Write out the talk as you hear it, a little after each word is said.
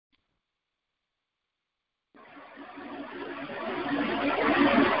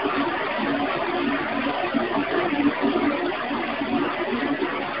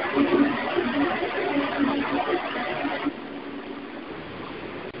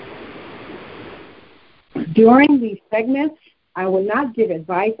During these segments, I will not give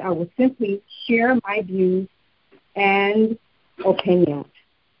advice. I will simply share my views and opinions.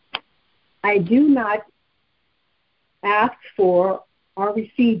 I do not ask for or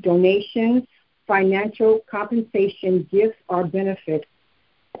receive donations, financial compensation, gifts, or benefits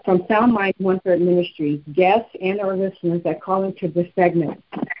from Sound Mind One-Third Ministries, guests, and our listeners that call into this segment.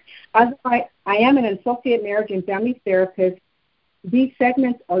 As I am an associate marriage and family therapist. These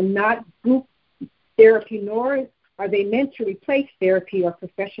segments are not group therapy, nor are they meant to replace therapy or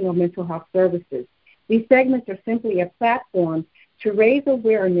professional mental health services. These segments are simply a platform to raise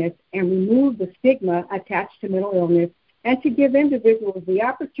awareness and remove the stigma attached to mental illness and to give individuals the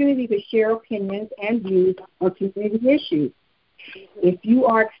opportunity to share opinions and views on community issues. If you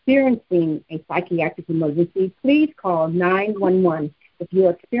are experiencing a psychiatric emergency, please call 911. If you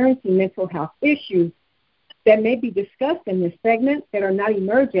are experiencing mental health issues that may be discussed in this segment that are not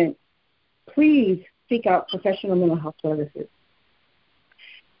emergent, please seek out professional mental health services.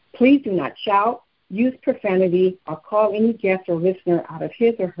 Please do not shout, use profanity, or call any guest or listener out of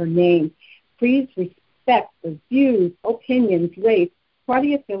his or her name. Please respect the views, opinions, race,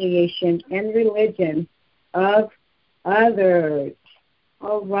 party affiliation, and religion of others.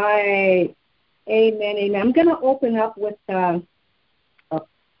 All right. Amen, amen. I'm going to open up with a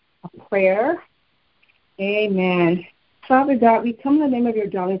prayer. Amen. Father God, we come in the name of your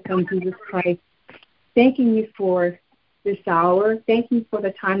darling Son, Jesus Christ, thanking you for this hour. Thank you for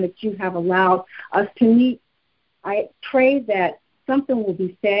the time that you have allowed us to meet. I pray that something will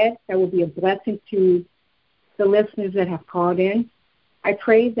be said that will be a blessing to the listeners that have called in. I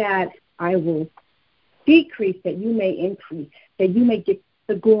pray that I will decrease, that you may increase, that you may get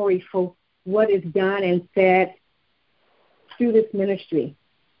the glory for what is done and said through this ministry.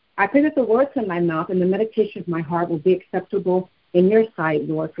 I pray that the words of my mouth and the meditation of my heart will be acceptable in your sight,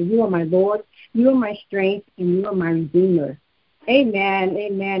 Lord, for you are my Lord, you are my strength, and you are my Redeemer. Amen,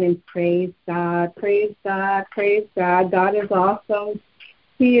 amen, and praise God, praise God, praise God. God is awesome.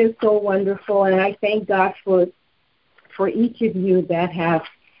 He is so wonderful, and I thank God for each of you that have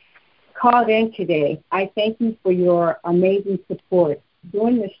called in today. I thank you for your amazing support.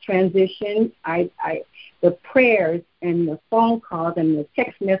 During this transition, the prayers and the phone calls and the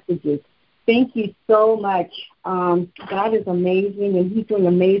text messages, thank you so much. God is amazing, and he's doing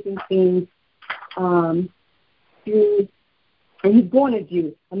amazing things and he's going to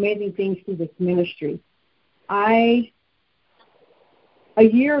do amazing things through this ministry. A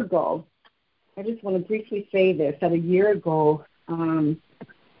year ago, I just want to briefly say this, that a year ago,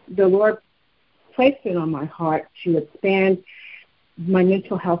 the Lord placed it on my heart to expand my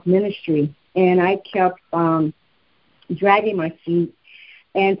mental health ministry, and I kept dragging my feet.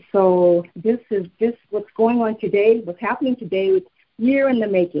 And so this what's going on today, what's happening today is a year in the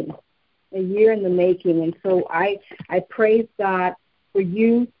making. And so I praise God for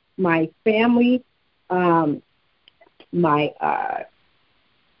you, my family, my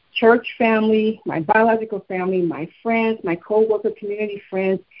church family, my biological family, my friends, my co-worker community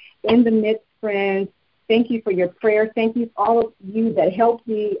friends, in the midst friends. Thank you for your prayers. Thank you all of you that helped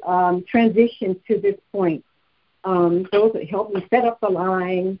me transition to this point. Those that helped me set up the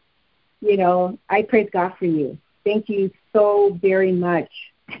line, I praise God for you. Thank you so very much.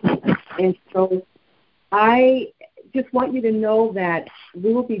 And so I just want you to know that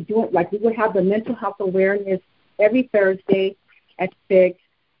we will be doing, we will have the mental health awareness every Thursday at 6,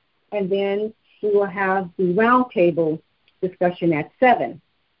 and then we will have the roundtable discussion at 7.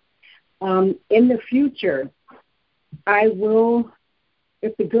 In the future, I will,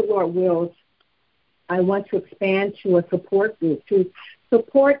 if the good Lord wills, I want to expand to a support group to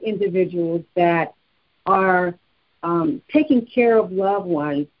support individuals that are taking care of loved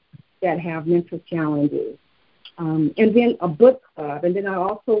ones that have mental challenges. And then a book club. And then I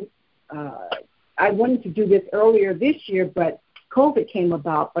also, I wanted to do this earlier this year, but COVID came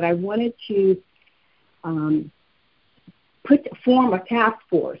about. But I wanted to form a task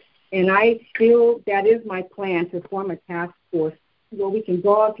force. And I feel that is my plan, to form a task force where we can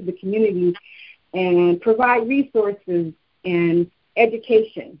go out to the community and provide resources and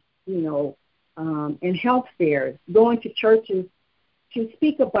education, and health fairs, going to churches to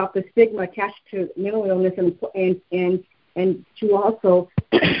speak about the stigma attached to mental illness and to also,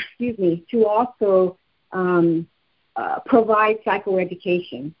 provide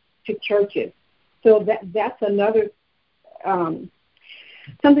psychoeducation to churches. So that's another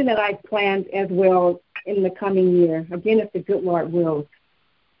something that I planned as well in the coming year, again, if the good Lord wills.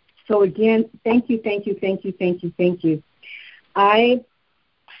 So again, thank you. I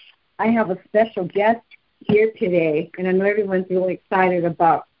have a special guest here today, and I know everyone's really excited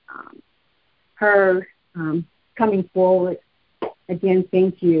about her coming forward. Again,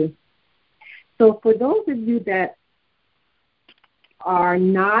 thank you. So for those of you that are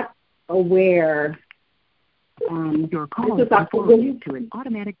not aware, your call is forwarded to an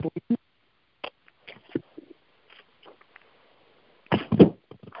automatic voice.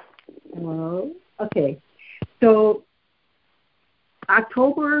 Hello? Okay. So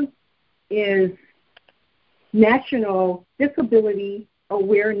October is National Disability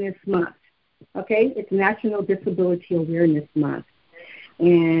Awareness Month. Okay? It's National Disability Awareness Month.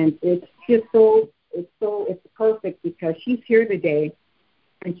 And it's just it's perfect because she's here today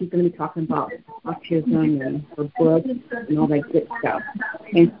and she's going to be talking about autism and her book and all that good stuff.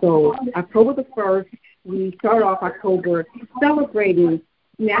 And so October the 1st, we start off October celebrating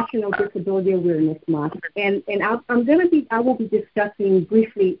National Disability Awareness Month. And I will be discussing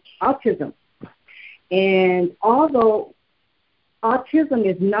briefly autism. And although autism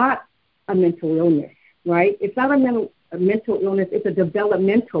is not a mental illness, right? It's not a mental illness, it's a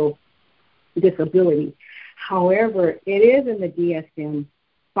developmental disability. However, it is in the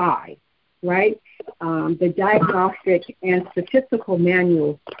DSM-5, right? The Diagnostic and Statistical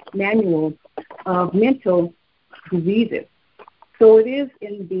Manual of Mental Diseases. So it is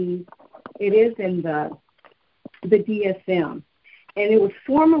in the DSM, and it was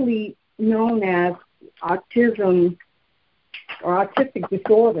formerly known as autism or autistic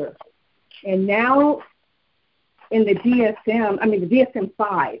disorder, and now in the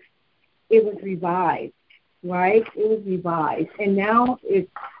DSM-5, it was revised, right? It was revised, and now it's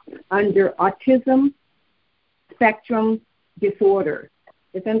under autism spectrum disorder.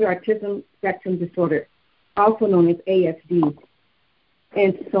 It's under autism spectrum disorder, also known as ASD.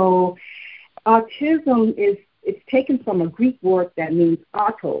 And so autism it's taken from a Greek word that means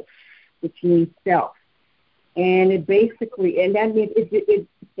autos, which means self. And it basically, and that means it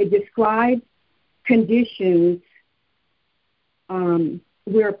describes conditions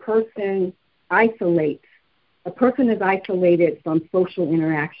where a person is isolated from social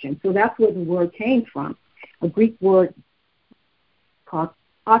interaction. So that's where the word came from, a Greek word called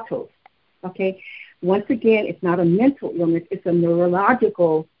autos. Okay? Once again, it's not a mental illness, it's a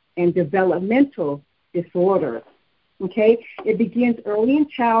neurological and developmental disorder. Okay? It begins early in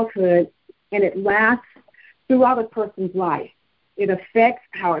childhood and it lasts throughout a person's life. It affects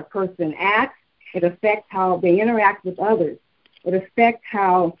how a person acts, it affects how they interact with others, it affects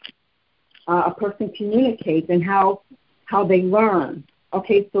how a person communicates and how they learn.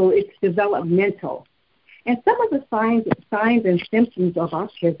 Okay, so it's developmental. And some of the signs and symptoms of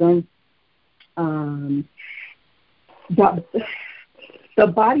autism, the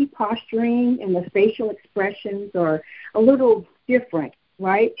body posturing and the facial expressions are a little different,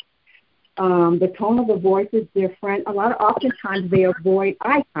 right? The tone of the voice is different. Oftentimes they avoid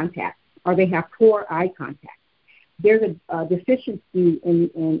eye contact or they have poor eye contact. There's a deficiency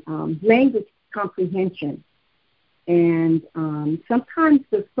in language comprehension. And sometimes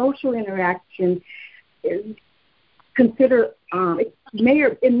the social interaction is considered,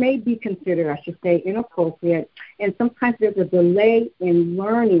 it may be considered, I should say, inappropriate. And sometimes there's a delay in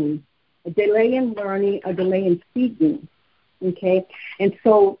learning, a delay in speaking. Okay? And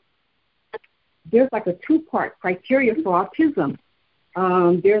so there's like a two-part criteria for autism.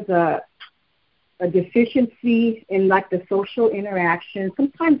 There's a deficiency in like the social interaction.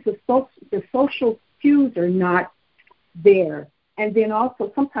 Sometimes the social cues are not there. And then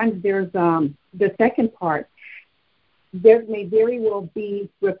also sometimes there's the second part. There may very well be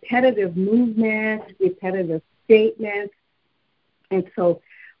repetitive movements, repetitive statements. And so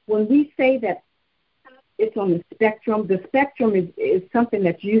when we say that it's on the spectrum is something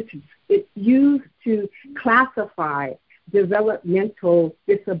that's used to classify developmental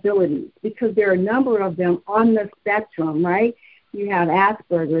disabilities because there are a number of them on the spectrum, right? You have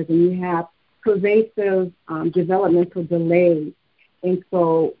Asperger's and you have pervasive developmental delays. And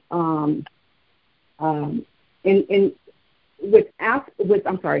so with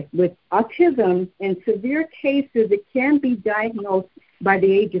autism, in severe cases, it can be diagnosed by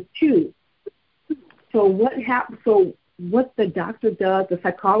the age of 2. So what the doctor does, the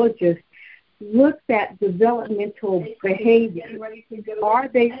psychologist, looks at developmental behavior. Are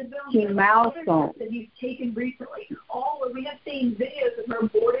they reaching milestones? That he's taken recently. We have seen videos of her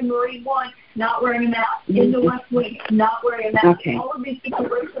boarding Marine 1, not wearing a mask, in the West Wing, not wearing a mask. Okay. All of these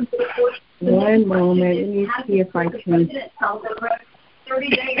situations for the course. One moment. Let me see if I can. 30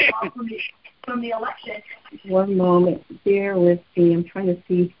 days off from the election. One moment. Bear with me. I'm trying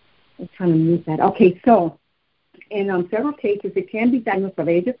to move that. Okay, so in several cases, it can be diagnosed by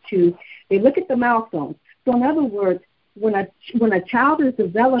the age of 2. They look at the milestones. So in other words, when a child is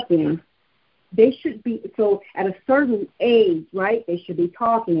developing, they should be, so at a certain age, right, they should be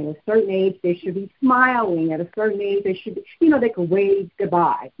talking. At a certain age, they should be smiling. At a certain age, they should be, they can wave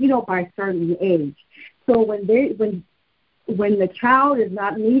goodbye, by a certain age. So when the child is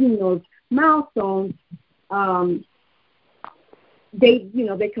not meeting those milestones,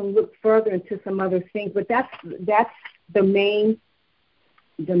 they can look further into some other things. But that's the main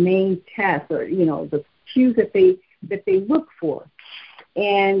test, or the cues that they look for.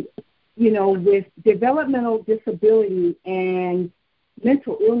 And with developmental disability and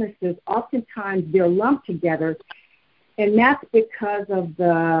mental illnesses, oftentimes they're lumped together, and that's because of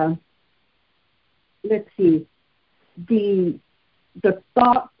the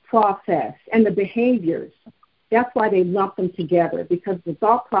thought process and the behaviors. That's why they lump them together, because the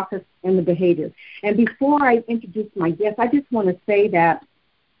thought process and the behaviors. And before I introduce my guest, I just want to say that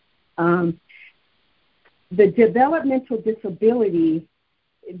the developmental disability,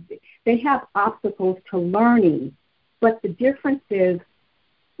 they have obstacles to learning, but the difference is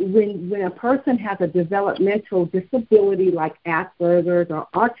when a person has a developmental disability like Asperger's or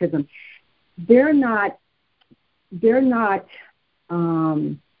autism, they're not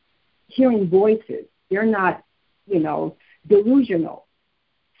hearing voices. They're not, delusional.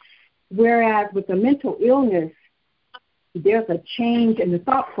 Whereas with a mental illness, there's a change in the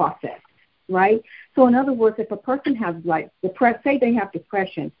thought process, right? So in other words, if a person has say they have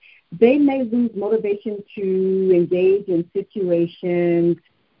depression, they may lose motivation to engage in situations,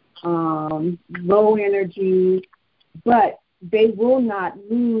 low energy, but they will not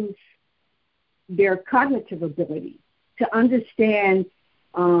lose their cognitive ability to understand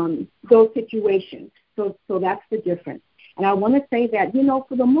those situations. So that's the difference. And I want to say that,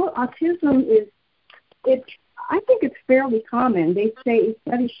 for the more autism I think it's fairly common. They say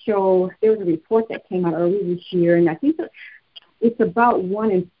studies show, there was a report that came out earlier this year, and I think it's about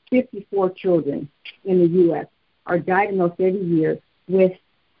 1 in 54 children in the U.S. are diagnosed every year with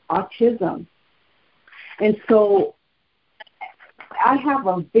autism. And so I have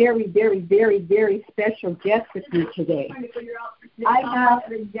a very, very, very, very special guest with me today. I have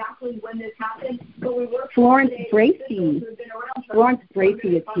exactly when this happened, but we were Florence Bracy. Florence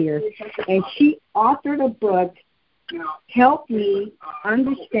Bracy is here, and she authored a book, Help Me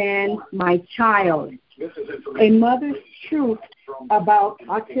Understand My Child, A Mother's Truth About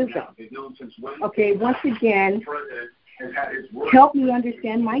Autism. Okay, once again, Help Me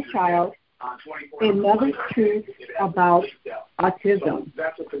Understand My Child, A Mother's Truth About Autism.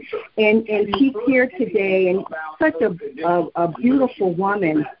 And she's here today, and such a beautiful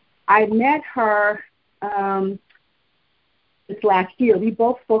woman. I met her this last year. We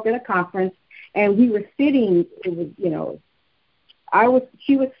both spoke at a conference, and we were sitting, she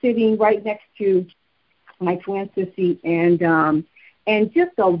was sitting right next to my twin sissy, and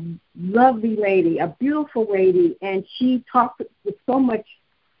just a lovely lady, a beautiful lady, and she talked with so much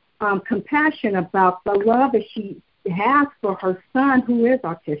compassion about the love that she has for her son who is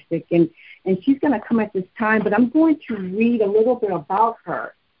autistic, and she's going to come at this time, but I'm going to read a little bit about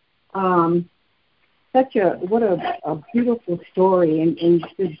her. What a beautiful story, and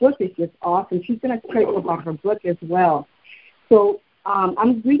this book is just awesome. She's going to tell you about her book as well. So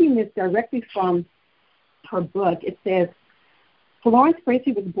I'm reading this directly from her book. It says, Florence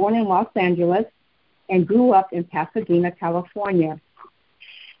Bracy was born in Los Angeles and grew up in Pasadena, California.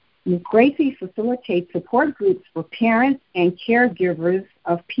 Ms. Bracy facilitates support groups for parents and caregivers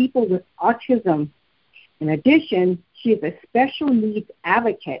of people with autism. In addition, she is a special needs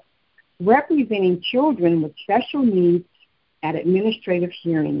advocate, representing children with special needs at administrative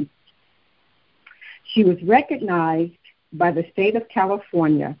hearings. She was recognized by the state of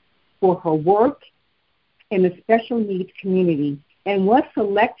California for her work in the special needs community and was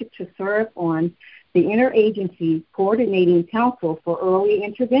selected to serve on the Interagency Coordinating Council for Early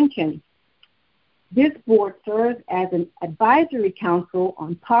Intervention. This board serves as an advisory council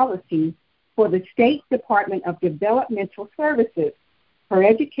on policy for the State Department of Developmental Services. Her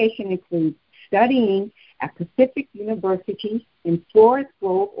education includes studying at Pacific University in Forest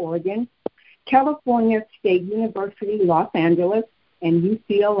Grove, Oregon, California State University, Los Angeles, and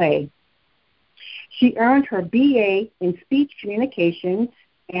UCLA. She earned her BA in Speech Communications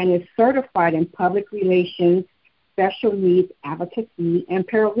and is certified in Public Relations, Special Needs Advocacy, and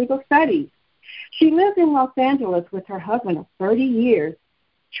Paralegal Studies. She lives in Los Angeles with her husband of 30 years,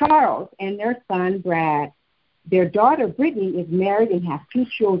 Charles, and their son, Brad. Their daughter, Brittany, is married and has 2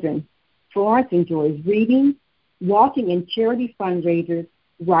 children. Florence enjoys reading, walking in charity fundraisers,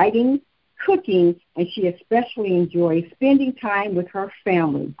 writing, cooking, and she especially enjoys spending time with her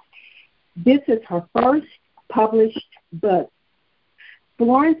family. This is her first published book.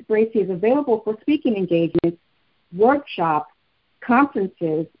 Florence Bracy is available for speaking engagements, workshops,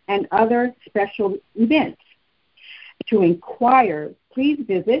 conferences, and other special events. To inquire, please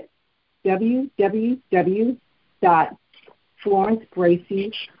visit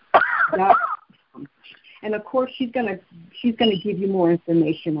www.florencebracy.com. And of course, she's gonna give you more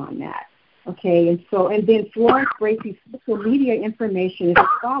information on that. Okay, and then Florence Bracy's social media information is as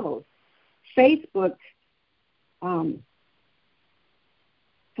follows: Facebook,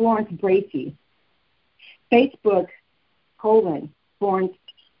 Florence Bracy. Facebook, Florence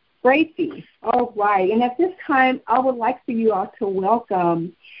Bracy. All right, and at this time, I would like for you all to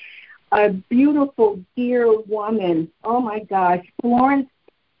welcome a beautiful, dear woman. Oh my gosh, Florence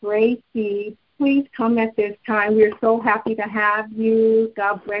Bracy. Please come at this time. We're so happy to have you.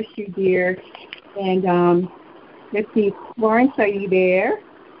 God bless you, dear. And let's see, Florence, are you there?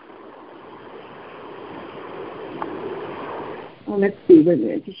 Oh, let's see.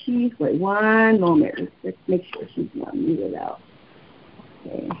 Wait one moment. Let's make sure she's not muted out.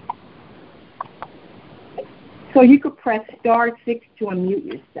 Okay. So you could press *6 to unmute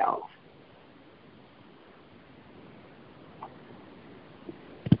yourself.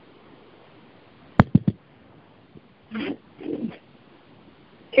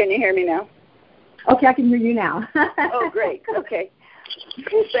 Can you hear me now? Okay, I can hear you now. Oh, great. Okay.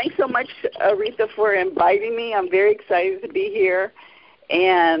 Thanks so much, Aretha, for inviting me. I'm very excited to be here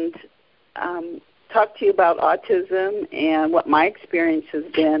and talk to you about autism and what my experience has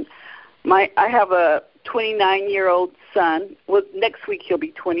been. I have a 29-year-old son. Well, next week he'll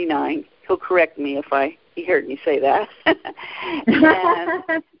be 29. He'll correct me if he heard me say that. And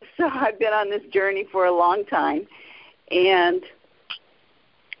so I've been on this journey for a long time, and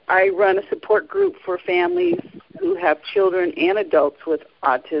I run a support group for families who have children and adults with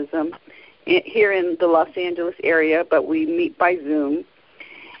autism here in the Los Angeles area, but we meet by Zoom.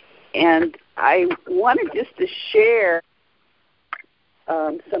 And I wanted just to share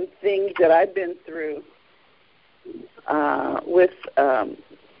some things that I've been through with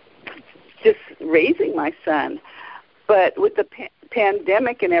just raising my son. But with the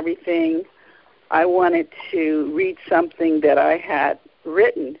pandemic and everything, I wanted to read something that I had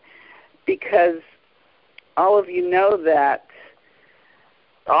written, because all of you know that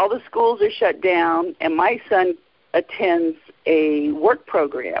all the schools are shut down, and my son attends a work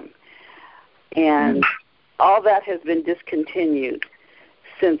program, and all that has been discontinued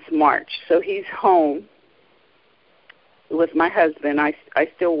since March. So he's home with my husband. I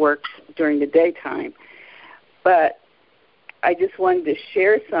still work during the daytime, but I just wanted to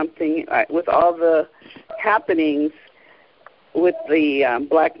share something with all the happenings with the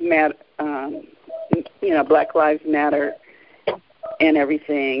Black Lives Matter and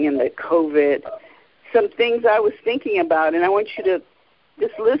everything, and the COVID. Some things I was thinking about, and I want you to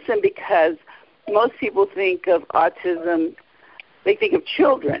just listen, because most people think of autism, they think of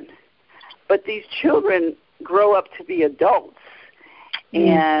children, but these children grow up to be adults.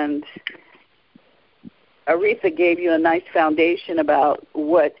 And Aretha gave you a nice foundation about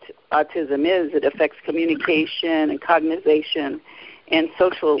what autism is. It affects communication and cognition and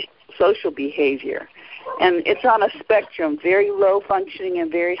social behavior. And it's on a spectrum, very low functioning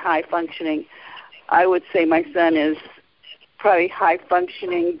and very high functioning. I would say my son is probably high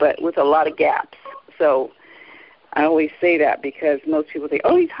functioning, but with a lot of gaps. So I always say that, because most people think,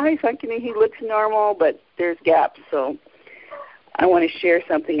 oh, he's high functioning, he looks normal, but there's gaps. So I want to share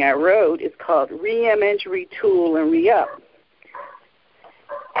something I wrote. It's called Reimage, Retool, and Re-Up.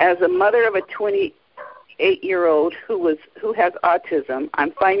 As a mother of a 28-year-old who has autism,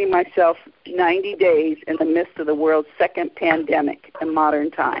 I'm finding myself 90 days in the midst of the world's second pandemic in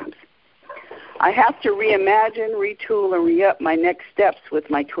modern times. I have to reimagine, retool, and re-up my next steps with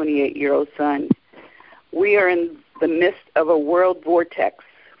my 28-year-old son. We are in the midst of a world vortex,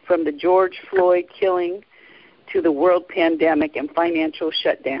 from the George Floyd killing to the world pandemic and financial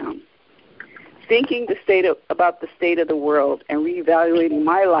shutdown. Thinking about the state of the world and reevaluating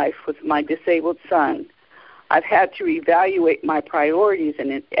my life with my disabled son, I've had to reevaluate my priorities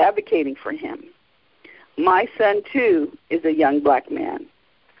in advocating for him. My son, too, is a young black man.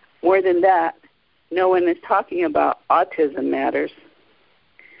 More than that, no one is talking about autism matters.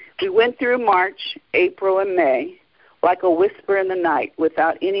 We went through March, April, and May like a whisper in the night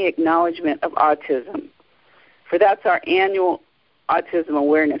without any acknowledgement of autism, for that's our annual Autism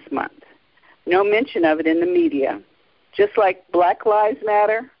Awareness Month. No mention of it in the media. Just like Black Lives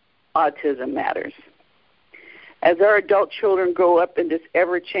Matter, autism matters. As our adult children grow up in this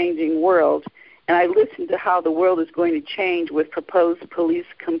ever-changing world, and I listen to how the world is going to change with proposed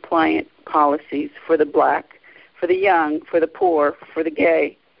police-compliant policies for the Black, for the young, for the poor, for the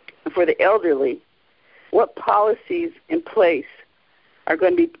gay, and for the elderly, what policies in place are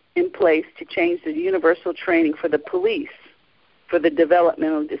going to be in place to change the universal training for the police, for the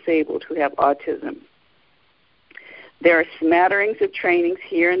developmentally disabled who have autism? There are smatterings of trainings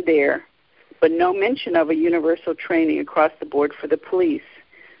here and there, but no mention of a universal training across the board for the police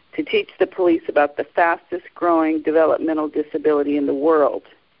to teach the police about the fastest growing developmental disability in the world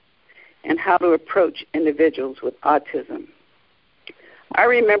and how to approach individuals with autism. I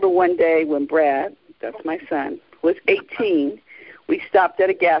remember one day when Brad, that's my son, was 18, we stopped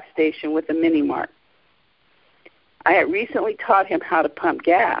at a gas station with a mini mart. I had recently taught him how to pump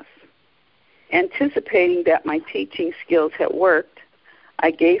gas. Anticipating that my teaching skills had worked,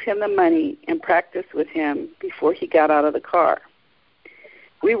 I gave him the money and practiced with him before he got out of the car.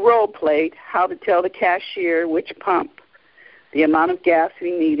 We role-played how to tell the cashier which pump, the amount of gas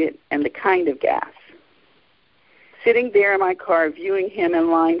we needed, and the kind of gas. Sitting there in my car viewing him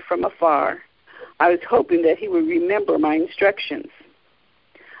in line from afar, I was hoping that he would remember my instructions.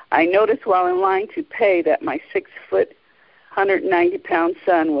 I noticed while in line to pay that my 6-foot, 190-pound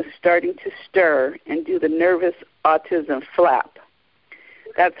son was starting to stir and do the nervous autism flap.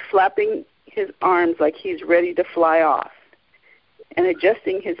 That's flapping his arms like he's ready to fly off, and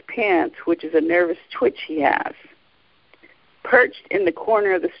adjusting his pants, which is a nervous twitch he has. Perched in the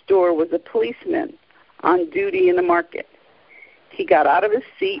corner of the store was a policeman on duty in the market. He got out of his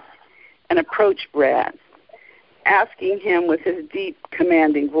seat and approached Brad, asking him with his deep,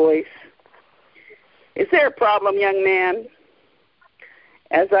 commanding voice, "Is there a problem, young man?"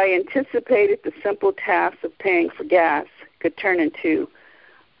 As I anticipated the simple task of paying for gas could turn into,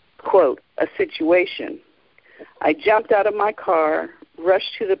 quote, a situation, I jumped out of my car,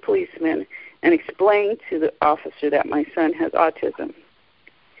 rushed to the policeman, and explained to the officer that my son has autism.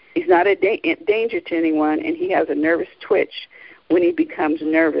 He's not a danger to anyone, and he has a nervous twitch when he becomes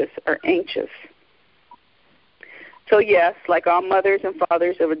nervous or anxious. So yes, like all mothers and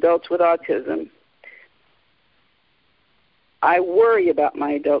fathers of adults with autism, I worry about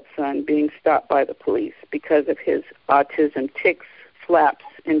my adult son being stopped by the police because of his autism tics, flaps,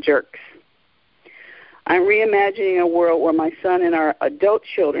 and jerks. I'm reimagining a world where my son and our adult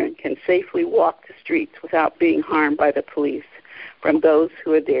children can safely walk the streets without being harmed by the police from those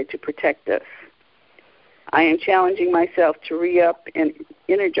who are there to protect us. I am challenging myself to re-up and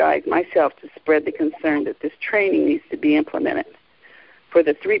energize myself to spread the concern that this training needs to be implemented for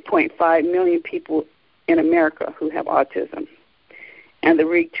the 3.5 million people in America who have autism. And the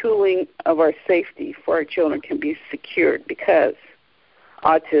retooling of our safety for our children can be secured because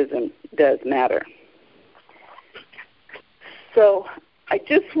autism does matter. So I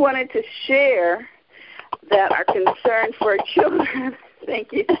just wanted to share that our concern for our children,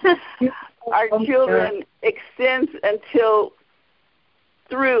 thank you, our children extends until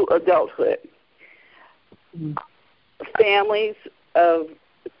through adulthood. Families of,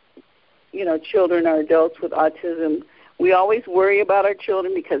 children or adults with autism, we always worry about our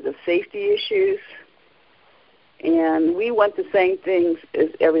children because of safety issues, and we want the same things as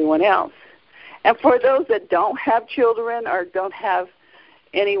everyone else. And for those that don't have children or don't have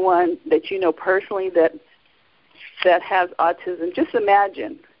anyone that you know personally that has autism, just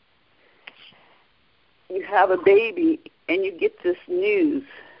imagine you have a baby and you get this news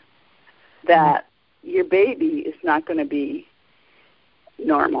that your baby is not going to be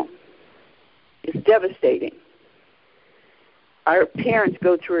normal. It's devastating. Our parents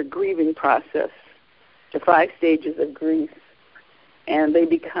go through a grieving process, the 5 stages of grief, and they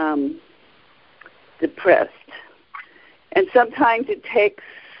become depressed. And sometimes it takes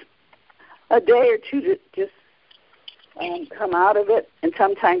a day or two to just come out of it, and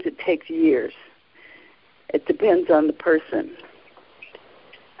sometimes it takes years. It depends on the person.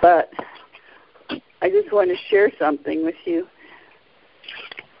 But I just want to share something with you.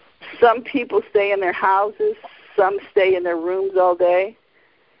 Some people stay in their houses. Some stay in their rooms all day.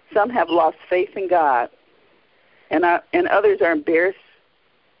 Some have lost faith in God. And others are embarrassed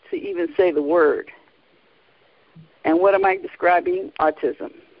to even say the word. And what am I describing?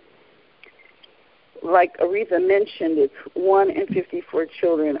 Autism. Like Aretha mentioned, it's 1 in 54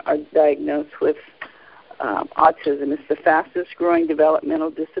 children are diagnosed with autism. It's the fastest growing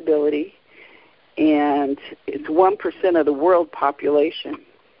developmental disability, and it's 1% of the world population.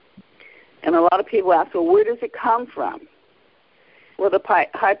 And a lot of people ask, well, where does it come from? Well, the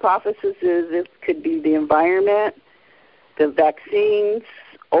hypothesis is it could be the environment, the vaccines,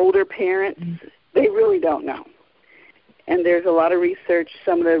 older parents. They really don't know. And there's a lot of research.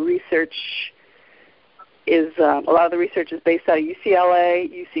 Some of the research is a lot of the research is based out of UCLA,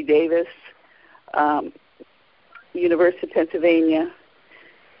 UC Davis, University of Pennsylvania,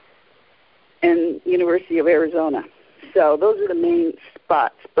 and University of Arizona. So those are the main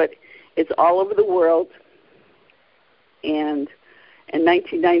spots, but it's all over the world. And in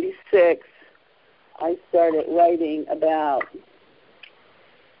 1996, I started writing about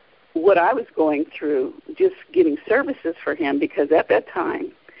what I was going through, just getting services for him, because at that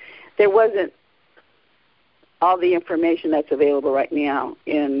time there wasn't all the information that's available right now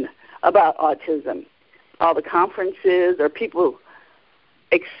about autism. All the conferences or people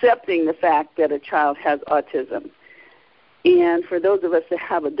accepting the fact that a child has autism. And for those of us that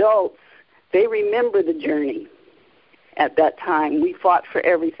have adults, they remember the journey at that time. We fought for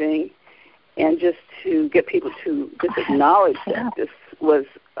everything, and just to get people to just acknowledge that this was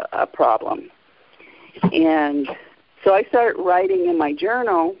a problem. And so I started writing in my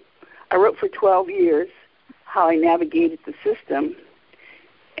journal. I wrote for 12 years how I navigated the system,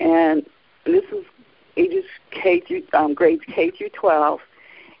 and this was ages grades K through 12,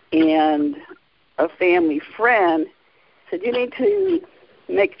 and a family friend said, "You need to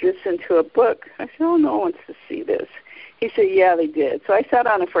make this into a book." I said, "Oh, no one wants to see this." He said, "Yeah, they did." So I sat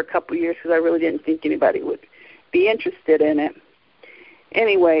on it for a couple of years because I really didn't think anybody would be interested in it.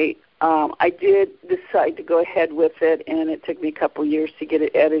 Anyway, I did decide to go ahead with it, and it took me a couple of years to get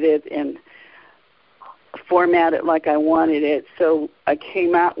it edited and formatted like I wanted it. So I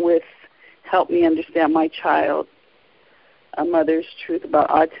came out with Help Me Understand My Child, A Mother's Truth About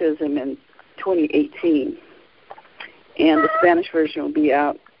Autism in 2018. And the Spanish version will be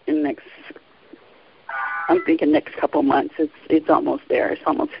out in next couple months. It's almost there. It's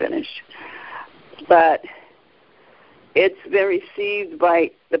almost finished. But it's been received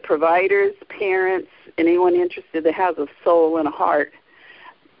by the providers, parents, and anyone interested that has a soul and a heart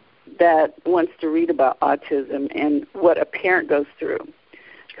that wants to read about autism and what a parent goes through.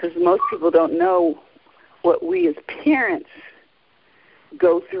 Because most people don't know what we as parents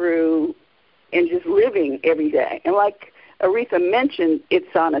go through in just living every day. And like Aretha mentioned,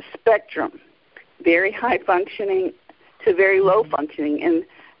 it's on a spectrum, very high functioning to very low functioning. And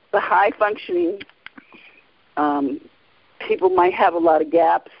the high functioning people might have a lot of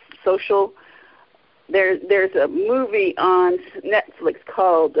gaps. There's a movie on Netflix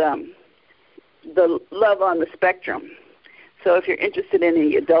called The Love on the Spectrum. So if you're interested in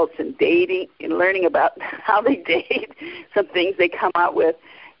the adults and dating and learning about how they date, some things they come out with,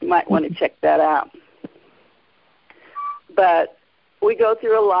 you might want to check that out. But we go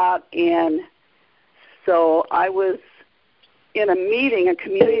through a lot, and so I was in a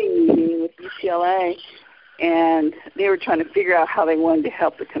community meeting with UCLA, and they were trying to figure out how they wanted to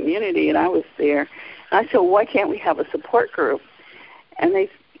help the community, and I was there. And I said, why can't we have a support group? And they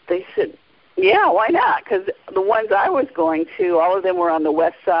said, yeah, why not? Because the ones I was going to, all of them were on the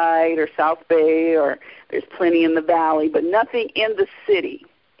west side or South Bay, or there's plenty in the valley, but nothing in the city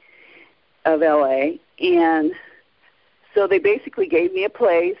of L.A. And so they basically gave me a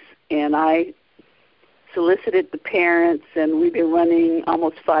place, and I solicited the parents, and we've been running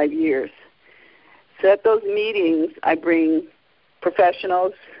almost 5 years. So at those meetings, I bring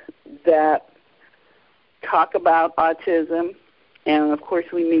professionals that talk about autism, and of course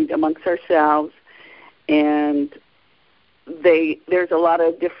we meet amongst ourselves, and there's a lot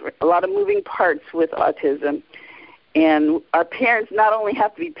of moving parts with autism. And our parents not only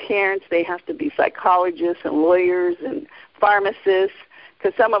have to be parents, they have to be psychologists and lawyers and pharmacists,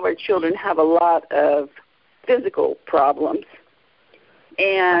 because some of our children have a lot of physical problems.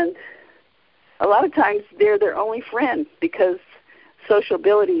 And a lot of times they're their only friend, because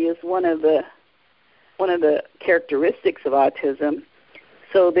sociability is one of the characteristics of autism.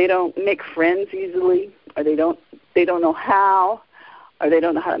 So they don't make friends easily, or they don't know how, or they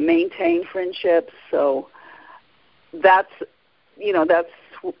don't know how to maintain friendships. So that's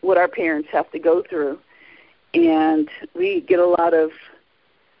what our parents have to go through. And we get a lot of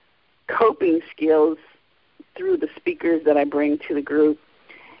coping skills through the speakers that I bring to the group.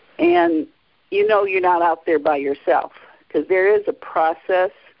 And you're not out there by yourself, because there is a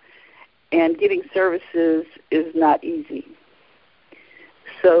process, and getting services is not easy.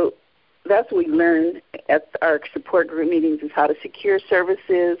 So that's what we learn at our support group meetings, is how to secure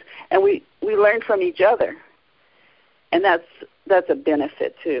services, and we learn from each other. And that's a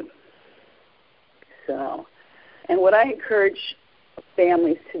benefit too. So, and what I encourage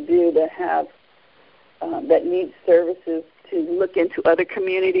families to do that have that need services, to look into other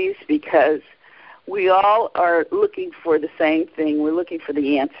communities, because we all are looking for the same thing. We're looking for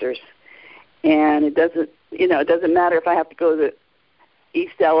the answers, and it doesn't matter if I have to go to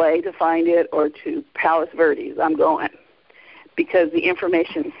East LA to find it or to Palos Verdes. I'm going, because the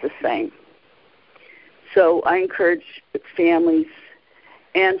information is the same. So I encourage families,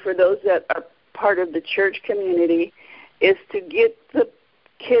 and for those that are part of the church community, is to get the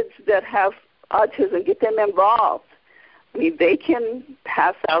kids that have autism, get them involved. I mean, they can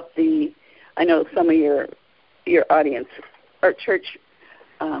pass out I know some of your audience or church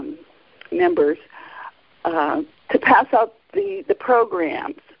members, to pass out the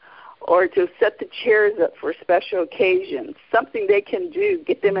programs or to set the chairs up for special occasions, something they can do,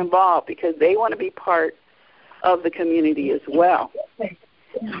 get them involved because they want to be part of the community as well.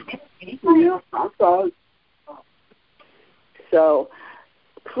 So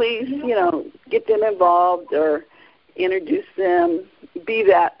please, get them involved or introduce them, be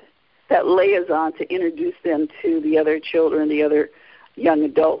that liaison to introduce them to the other children, the other young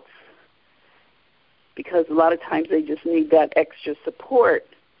adults, because a lot of times they just need that extra support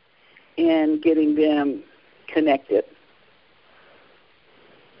in getting them connected.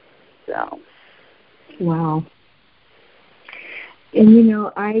 So. Wow. And,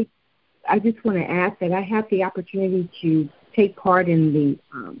 I just want to add that I had the opportunity to take part in the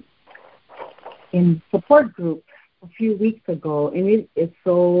in support group a few weeks ago, and it is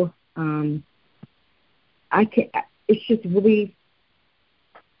so it's just really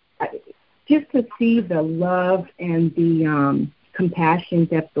just to see the love and the compassion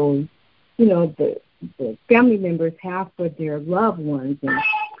that those the family members have for their loved ones,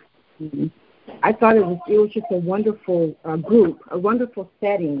 and I thought it was just a wonderful group, a wonderful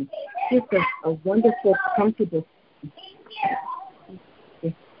setting, just a wonderful comfortable.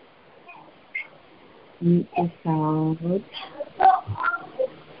 Mute this out.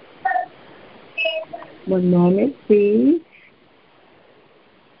 One moment, please.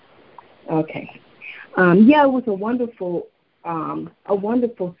 Okay. It was a wonderful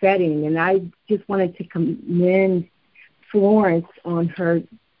setting, and I just wanted to commend Florence on her,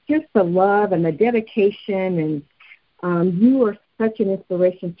 just the love and the dedication, and you are such an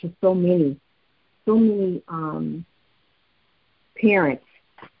inspiration to so many parents,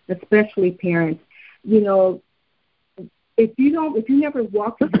 especially parents. If you never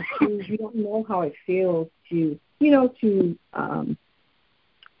walked in her shoes, you don't know how it feels to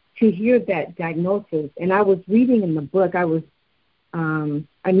hear that diagnosis. And I was reading in the book, I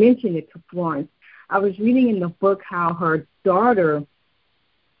mentioned it to Florence. I was reading in the book how her daughter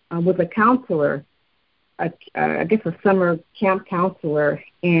was a counselor, I guess a summer camp counselor,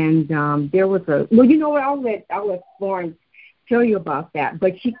 and there was I'll let Florence tell you about that,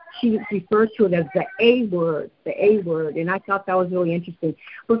 but she referred to it as the A word, and I thought that was really interesting.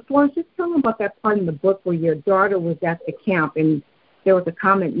 But Florence, just tell them about that part in the book where your daughter was at the camp and there was a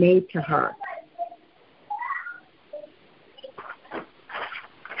comment made to her.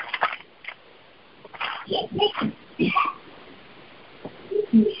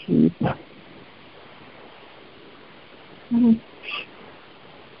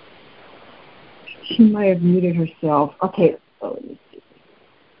 She might have muted herself. Okay.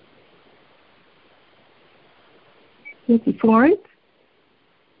 Missy Florence?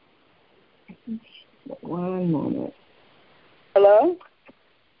 One moment. Hello?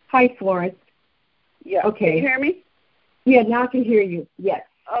 Hi, Florence. Yeah. Okay. Can you hear me? Yeah, now I can hear you. Yes.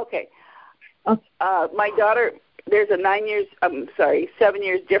 Okay. My daughter, there's a 7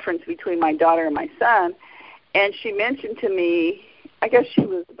 years difference between my daughter and my son, and she mentioned to me, I guess she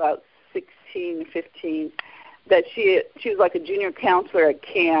was about 16, 15, that she was like a junior counselor at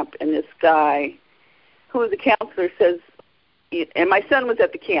camp, and this guy who was a counselor says, and my son was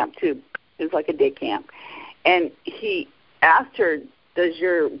at the camp too, it was like a day camp, and he asked her, does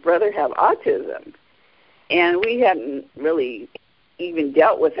your brother have autism? And we hadn't really even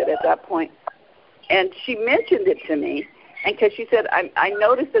dealt with it at that point. And she mentioned it to me, and because she said, I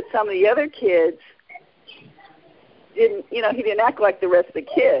noticed that some of the other kids he didn't act like the rest of the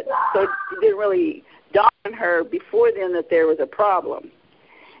kids, so it didn't really dawn on her before then that there was a problem.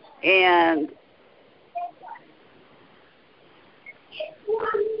 And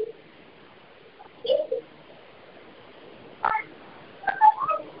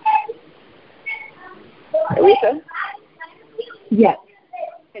Aretha? Yes.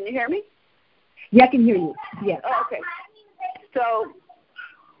 Can you hear me? Yeah, I can hear you. Yes. Oh, okay. So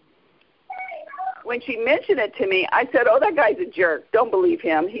when she mentioned it to me, I said, that guy's a jerk. Don't believe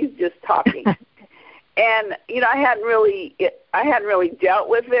him. He's just talking. And, I hadn't really dealt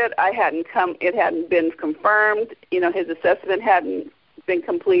with it. It hadn't been confirmed. His assessment hadn't been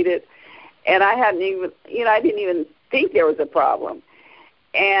completed. And I didn't even think there was a problem.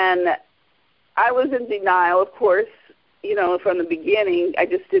 And I was in denial, of course, from the beginning, I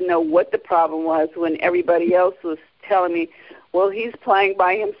just didn't know what the problem was when everybody else was telling me, well, he's playing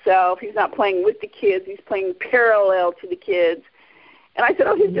by himself. He's not playing with the kids. He's playing parallel to the kids. And I said,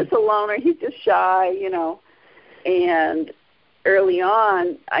 oh, he's just a loner. He's just shy, And early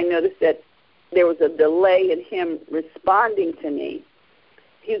on, I noticed that there was a delay in him responding to me.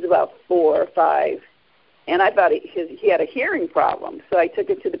 He was about 4 or 5, and I thought he had a hearing problem. So I took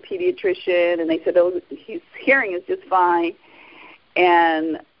him to the pediatrician, and they said, oh, his hearing is just fine.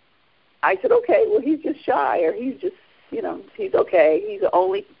 And I said, okay, well, he's just shy, or he's just, he's okay. He's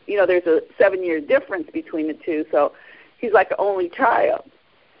only, there's a 7-year difference between the two, so he's like an only child.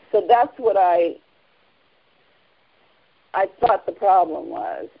 So that's what I thought the problem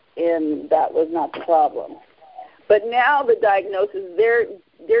was, and that was not the problem. But now the diagnosis,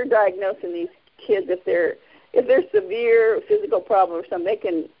 they're diagnosing these kids if they're severe physical problem or something, they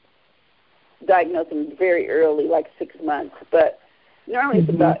can diagnose them very early, like 6 months. But normally it's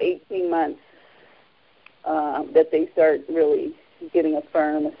about 18 months that they start really getting a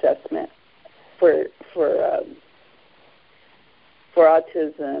firm assessment for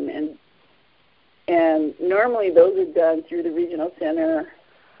autism, and normally those are done through the regional center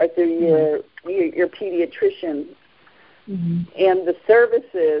or through your pediatrician. And the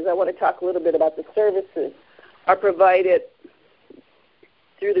services, I want to talk a little bit about the services, are provided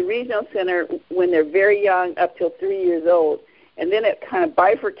through the regional center when they're very young, up till 3 years old, and then it kind of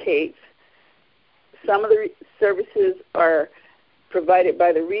bifurcates. Some of the services are provided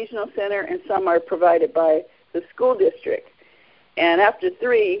by the regional center, and some are provided by the school district. And after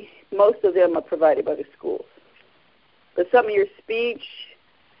 3, most of them are provided by the schools. But some of your speech,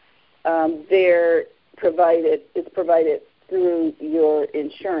 it's provided through your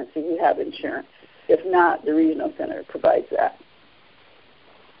insurance, if you have insurance. If not, the regional center provides that.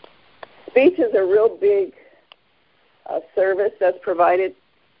 Speech is a real big service that's provided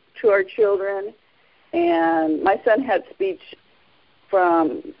to our children. And my son had speech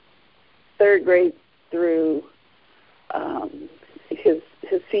from 3rd grade through his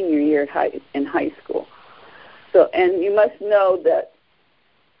senior year in high school. So, and you must know that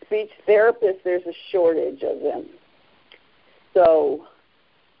speech therapists, there's a shortage of them. So,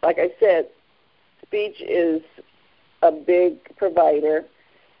 like I said, speech is a big provider,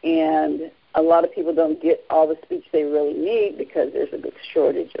 and a lot of people don't get all the speech they really need because there's a big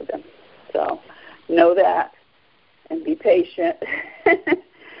shortage of them. So, know that and be patient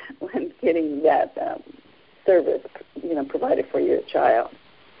when getting that service, provided for your child.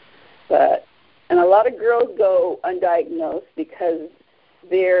 And a lot of girls go undiagnosed because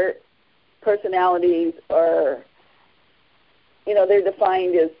their personalities are, they're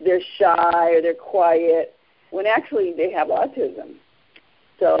defined as they're shy or they're quiet, when actually they have autism.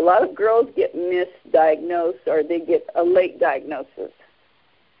 So a lot of girls get misdiagnosed, or they get a late diagnosis.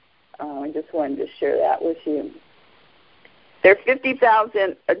 I just wanted to share that with you. There are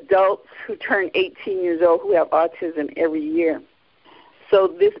 50,000 adults who turn 18 years old who have autism every year. So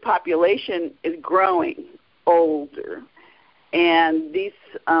this population is growing older. And these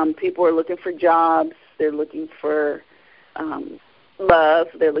people are looking for jobs. They're looking for love.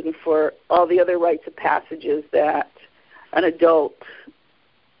 They're looking for all the other rites of passages that an adult,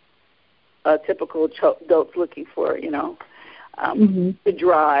 a typical adult's looking for, to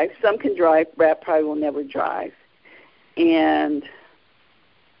drive. Some can drive, Brad probably will never drive. And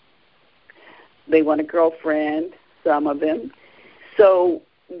they want a girlfriend, some of them. So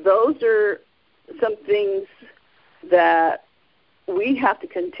those are some things that we have to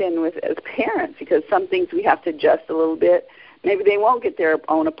contend with as parents, because some things we have to adjust a little bit. Maybe they won't get their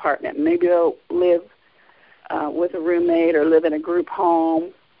own apartment. Maybe they'll live with a roommate or live in a group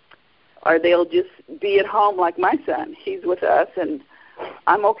home, or they'll just be at home like my son. He's with us, and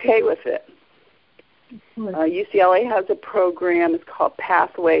I'm okay with it. UCLA has a program, it's called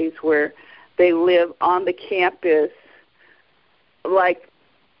Pathways, where they live on the campus like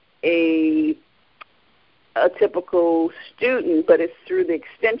a typical student, but it's through the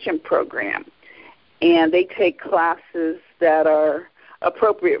extension program. And they take classes that are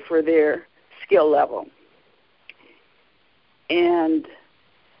appropriate for their skill level. And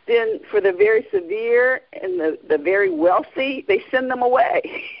then for the very severe and the very wealthy, they send them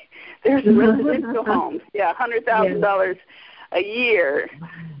away. There's residential homes, $100,000 a year.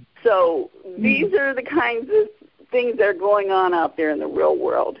 So these are the kinds of things that are going on out there in the real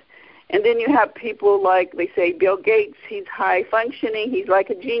world. And then you have people like, they say, Bill Gates, he's high functioning, he's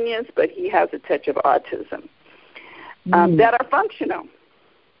like a genius, but he has a touch of autism, that are functional.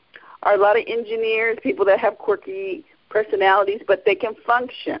 Are a lot of engineers, people that have quirky personalities, but they can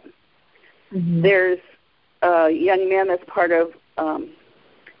function. There's a young man that's part of,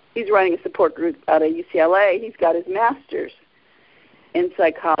 he's running a support group out of UCLA. He's got his master's in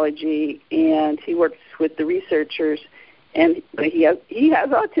psychology, and he works with the researchers, and he has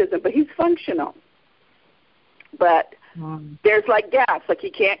autism, but he's functional. But there's like gaps, like he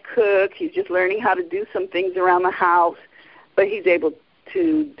can't cook, he's just learning how to do some things around the house, but he's able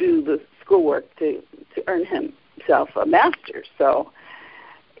to do the schoolwork to earn himself a master's. So,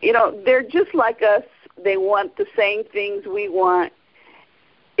 they're just like us. They want the same things we want.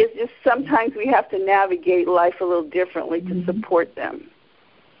 It's just sometimes we have to navigate life a little differently to support them.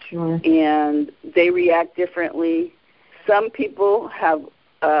 Sure. And they react differently. Some people have,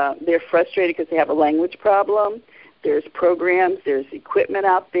 they're frustrated because they have a language problem. There's programs, there's equipment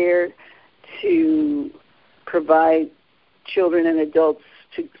out there to provide children and adults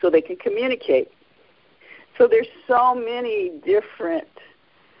so they can communicate. So there's so many different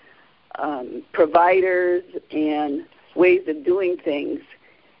providers and ways of doing things.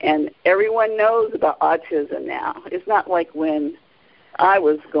 And everyone knows about autism now. It's not like when I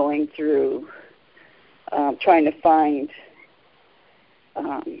was going through trying to find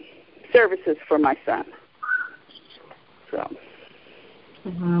services for my son. So.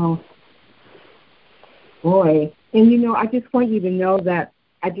 Wow. Boy. And, I just want you to know that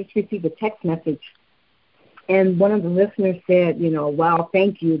I just received a text message. And one of the listeners said, wow,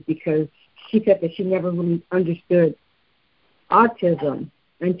 thank you, because she said that she never really understood autism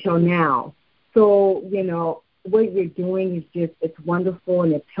until now. So, what you're doing is it's wonderful,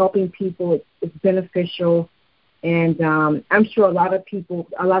 and it's helping people. It's beneficial. And I'm sure a lot of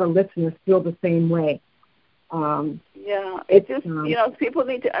listeners feel the same way. It's just, people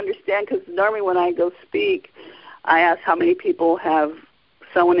need to understand, because normally when I go speak, I ask how many people have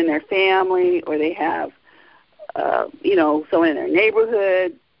someone in their family, or they have, someone in their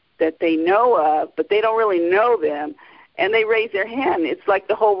neighborhood that they know of, but they don't really know them. And they raise their hand. It's like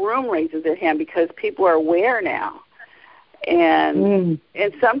the whole room raises their hand because people are aware now. And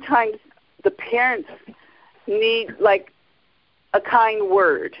sometimes the parents need, like, a kind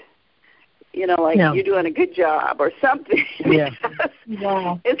word, you're doing a good job or something. Yeah.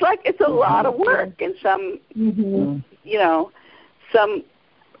 It's like it's a lot of work. And some, some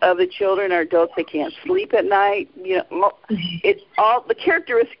of the children or adults, they can't sleep at night. It's all, the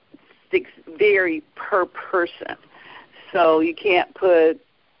characteristics vary per person. So you can't put,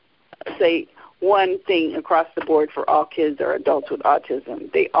 say, one thing across the board for all kids or adults with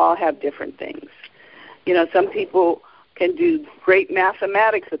autism. They all have different things. Some people can do great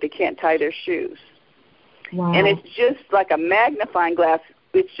mathematics, but they can't tie their shoes. Wow. And it's just like a magnifying glass.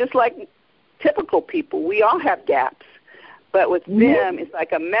 It's just like typical people. We all have gaps. But with them, it's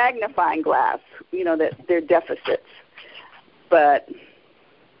like a magnifying glass, that they're deficits. But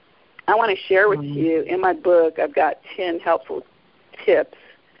I want to share with you, in my book, I've got 10 helpful tips,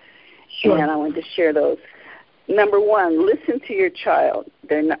 and I want to share those. Number one, listen to your child.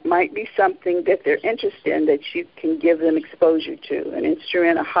 There might be something that they're interested in that you can give them exposure to, an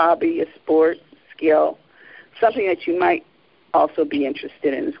instrument, a hobby, a sport, skill, something that you might also be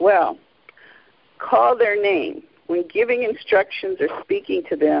interested in as well. Call their name. When giving instructions or speaking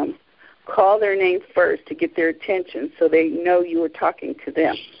to them, call their name first to get their attention so they know you are talking to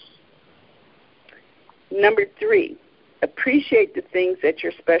them. Number 3, appreciate the things that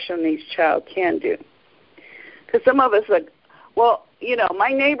your special needs child can do. Because some of us are like, well,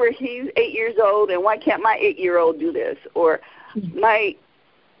 my neighbor, he's 8 years old, and why can't my 8-year-old do this? Or my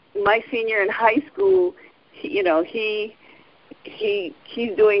senior in high school, he's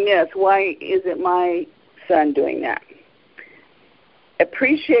doing this. Why isn't my son doing that?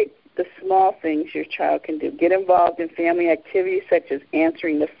 Appreciate the small things your child can do. Get involved in family activities such as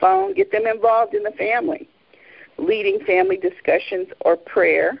answering the phone. Get them involved in the family. Leading family discussions or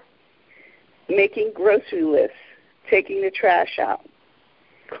prayer. Making grocery lists. Taking the trash out.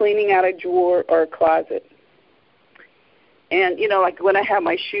 Cleaning out a drawer or a closet. And, like when I have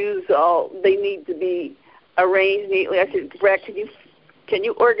my shoes, they need to be arranged neatly. I said, Brett, can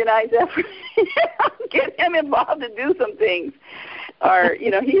you organize that for me? Get him involved to do some things. Or,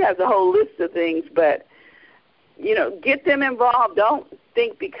 he has a whole list of things, but, get them involved. Don't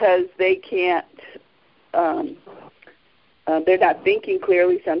think because they can't, they're not thinking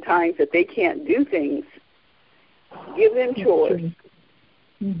clearly sometimes that they can't do things. Give them chores.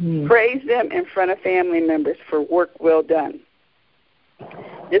 Praise them in front of family members for work well done.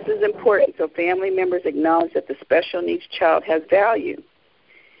 This is important so family members acknowledge that the special needs child has value.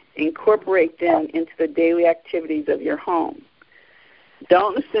 Incorporate them into the daily activities of your home.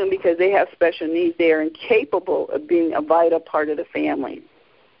 Don't assume because they have special needs they are incapable of being a vital part of the family.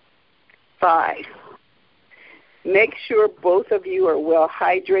 5, Make sure both of you are well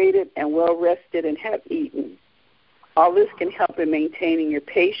hydrated and well rested and have eaten. All this can help in maintaining your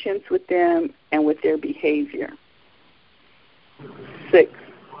patience with them and with their behavior. 6,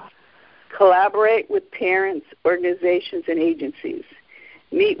 collaborate with parents, organizations, and agencies.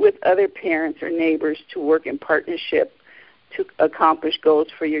 Meet with other parents or neighbors to work in partnership to accomplish goals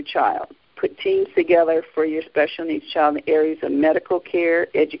for your child. Put teams together for your special needs child in the areas of medical care,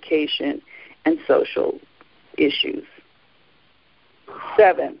 education, and social issues.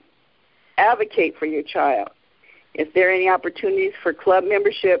 7, advocate for your child. If there are any opportunities for club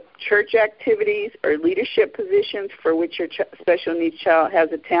membership, church activities, or leadership positions for which your special needs child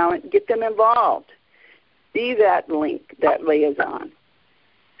has a talent, get them involved. Be that link, that liaison.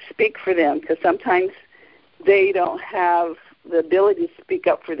 Speak for them, because sometimes they don't have the ability to speak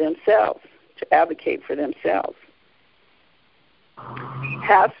up for themselves, to advocate for themselves.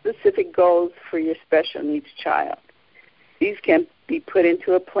 Have specific goals for your special needs child. These can be put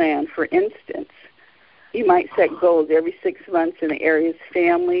into a plan. For instance, you might set goals every 6 months in the areas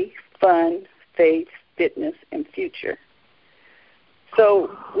family, fun, faith, fitness, and future.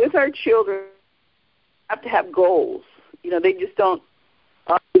 So with our children, we have to have goals. They just don't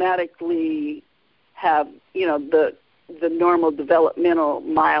automatically have, the normal developmental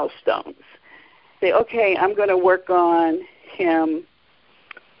milestones. Say, okay, I'm going to work on him.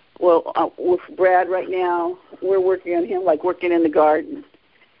 Well, with Brad right now, we're working on him like working in the garden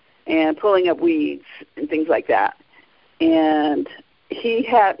and pulling up weeds and things like that. And he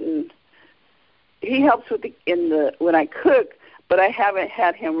helps with when I cook, but I haven't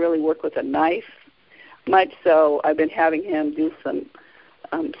had him really work with a knife much. So I've been having him do some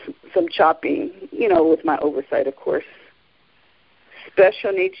chopping, with my oversight, of course.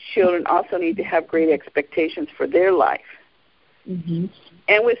 Special needs children also need to have great expectations for their life. Mm-hmm.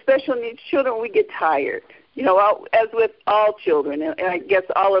 And with special needs children, we get tired. As with all children, and I guess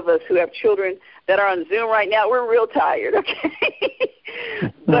all of us who have children that are on Zoom right now, we're real tired, okay?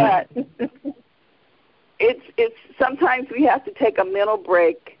 But it's sometimes we have to take a mental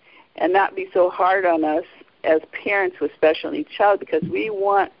break and not be so hard on us as parents with special needs child, because we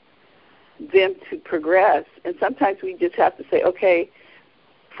want them to progress. And sometimes we just have to say, okay,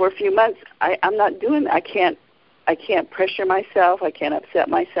 for a few months, I'm not doing that. I can't pressure myself. I can't upset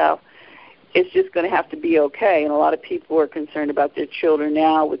myself. It's just going to have to be okay. And a lot of people are concerned about their children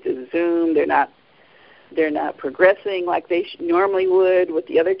now with the Zoom. They're not progressing like they normally would with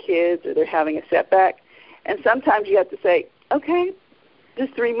the other kids, or they're having a setback. And sometimes you have to say, okay, this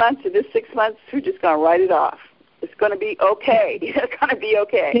 3 months or this 6 months, we're just going to write it off. It's going to be okay. It's going to be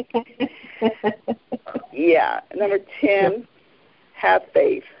okay. Yeah. Number 10, have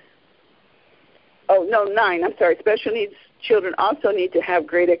faith. 9, I'm sorry. Special needs children also need to have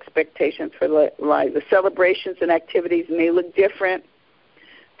great expectations for life. The celebrations and activities may look different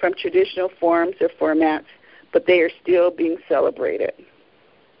from traditional forms or formats, but they are still being celebrated.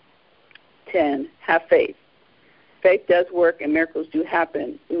 10, have faith. Faith does work and miracles do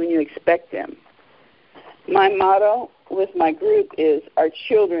happen when you expect them. My motto with my group is, our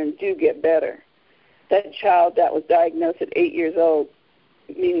children do get better. That child that was diagnosed at 8 years old,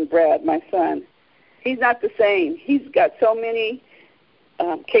 meaning Brad, my son, he's not the same. He's got so many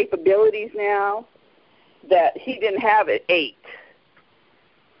capabilities now that he didn't have at 8.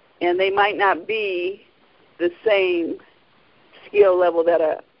 And they might not be the same skill level that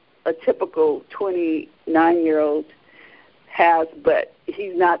a typical 29-year-old has, but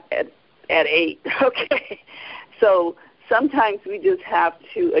he's not at 8, okay? So sometimes we just have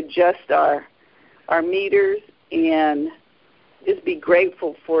to adjust our meters and just be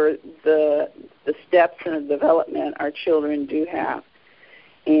grateful for the steps and the development our children do have.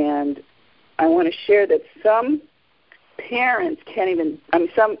 And I want to share that some parents can't even,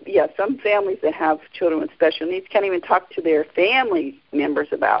 some families that have children with special needs can't even talk to their family members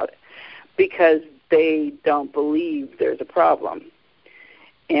about it because they don't believe there's a problem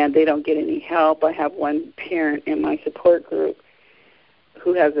and they don't get any help. I have one parent in my support group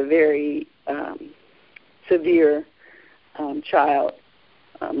who has a very severe child,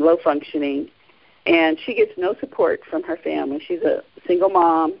 low functioning, and she gets no support from her family. She's a single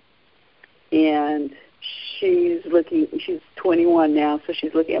mom, and she's 21 now, so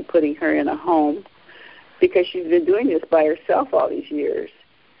she's looking at putting her in a home because she's been doing this by herself all these years.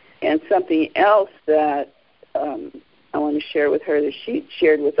 And something else that I want to share with her that she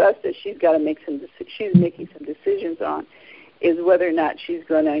shared with us that she's got to make she's making some decisions on is whether or not she's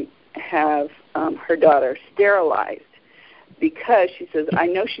going to have her daughter sterilized, because she says, I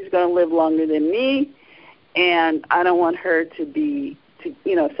know she's going to live longer than me, and I don't want her to be,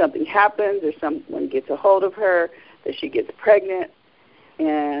 if something happens or someone gets a hold of her, that she gets pregnant,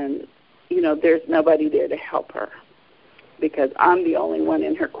 and, there's nobody there to help her because I'm the only one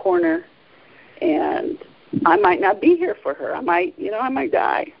in her corner, and I might not be here for her. I might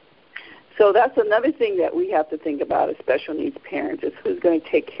die. So that's another thing that we have to think about as special needs parents is who's going to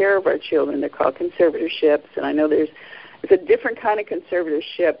take care of our children. They're called conservatorships, and I know it's a different kind of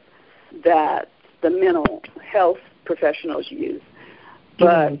conservatorship that the mental health professionals use.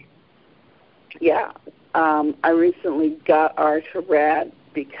 But, I recently got ours for Brad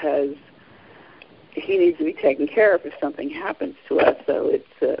because he needs to be taken care of if something happens to us. So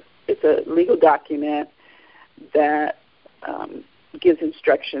it's a legal document that gives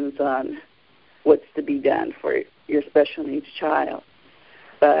instructions on what's to be done for your special needs child.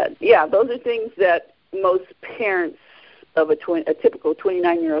 But, those are things that most parents of a typical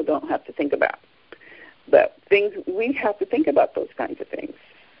 29-year-old don't have to think about. But we have to think about those kinds of things.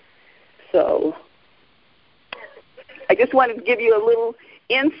 So I just wanted to give you a little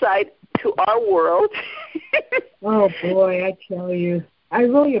insight to our world. Oh, boy, I tell you. I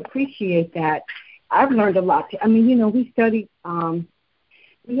really appreciate that. I've learned a lot. We studied,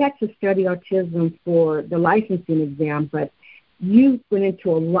 we had to study autism for the licensing exam, but you went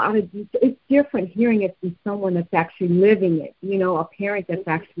into a lot of detail. It's different hearing it from someone that's actually living it, a parent that's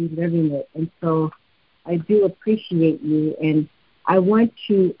actually living it. And so I do appreciate you, and I want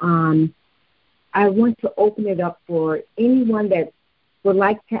to open it up for anyone that would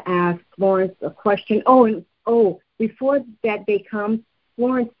like to ask Florence a question. Before that day comes,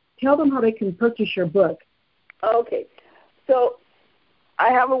 Florence, tell them how they can purchase your book. Okay. So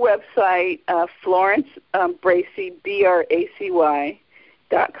I have a website, Florence Bracy, BRACY.com,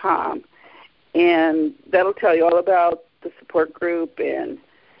 and that'll tell you all about the support group and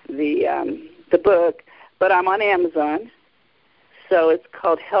the book. But I'm on Amazon, so it's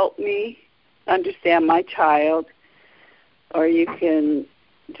called Help Me Understand My Child, or you can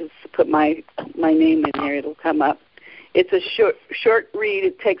just put my name in there. It'll come up. It's a short read.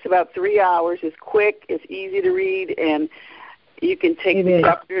 It takes about 3 hours. It's quick. It's easy to read, and you can take the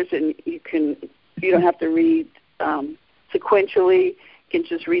chapters, and you don't have to read sequentially. You can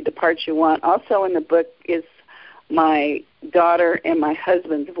just read the parts you want. Also in the book is my daughter and my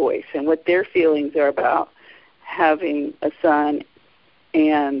husband's voice and what their feelings are about having a son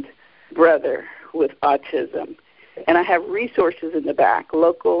and brother with autism. And I have resources in the back,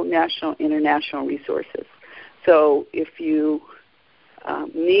 local, national, international resources. So if you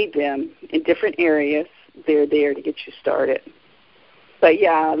need them in different areas, they're there to get you started. But,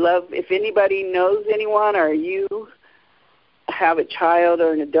 I love if anybody knows anyone or you have a child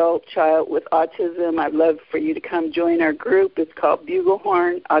or an adult child with autism, I'd love for you to come join our group. It's called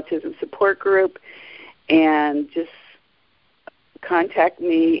Buglehorn Autism Support Group. And just contact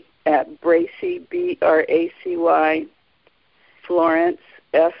me at Bracy, BRACY, Florence,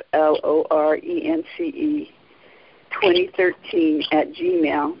 FLORENCE, 2013 at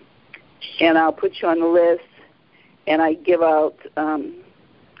Gmail. And I'll put you on the list. And I give out,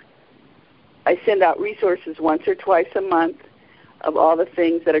 I send out resources once or twice a month of all the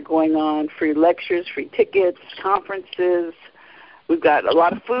things that are going on, free lectures, free tickets, conferences. We've got a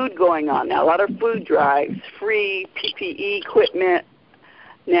lot of food going on now, a lot of food drives, free PPE equipment.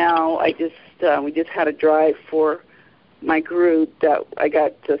 Now we just had a drive for my group that I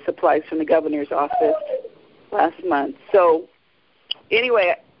got supplies from the governor's office last month. So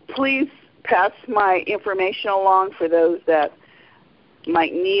anyway, please pass my information along for those that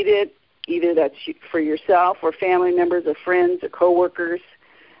might need it, either that's for yourself or family members or friends or coworkers,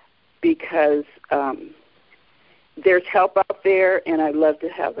 because there's help out there, and I'd love to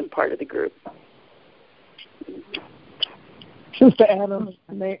have them part of the group. Sister Adams,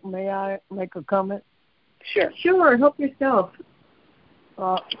 may I make a comment? Sure. Sure, help yourself.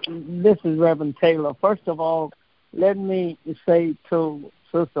 This is Reverend Taylor. First of all, let me say to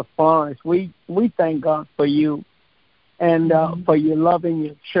Sister Florence, we thank God for you and for you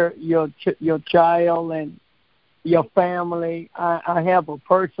loving your child and your family. I have a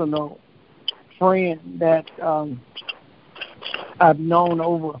personal friend that I've known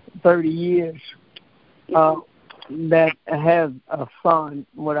over 30 years that has a son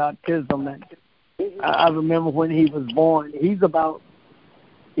with autism. And I remember when he was born. He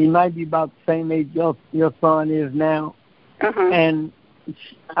might be about the same age your son is now. Uh-huh. And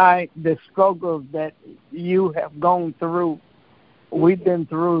the struggles that you have gone through, we've been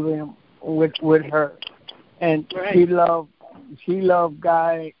through them with her. And right. She loved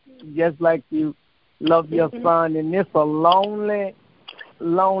God just like you love your son. And it's a lonely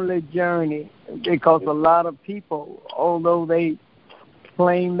journey, because a lot of people, although they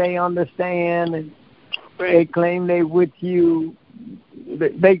claim they understand and They claim they with you.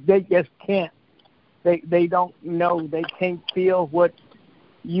 They just can't. They don't know. They can't feel what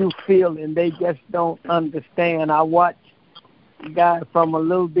you feel, and they just don't understand. I watch a guy from a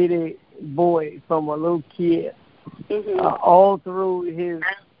little bitty boy, from a little kid, all through his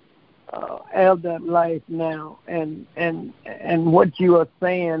elder life now, and what you are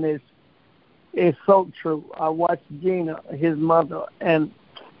saying is so true. I watched Gina, his mother, and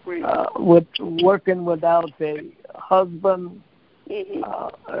with working without a husband,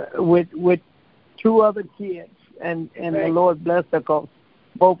 with two other kids, and the Lord blessed her because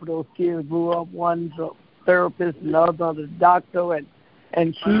both of those kids grew up. One's a therapist and the other a doctor,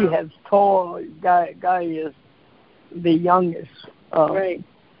 and she has told Guy is the youngest.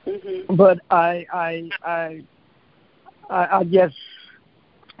 But I just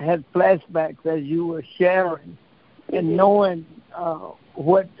had flashbacks as you were sharing, and knowing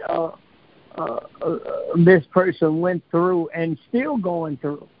what this person went through and still going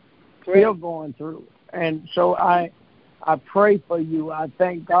through. And so I pray for you. I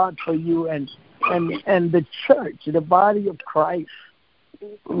thank God for you, and the church, the body of Christ,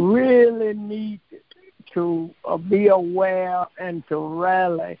 really needs to be aware and to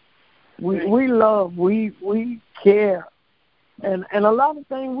rally. We love, we care, and a lot of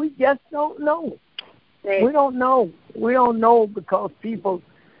things we just don't know. We don't know because people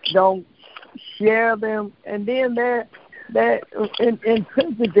don't share them, and then they're in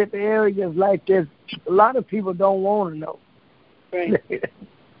sensitive areas like this. A lot of people don't want to know. They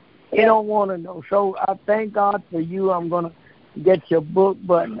don't want to know. So I thank God for you. I'm going to get your book,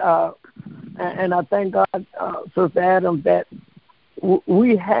 but and I thank God, Sister Adams, that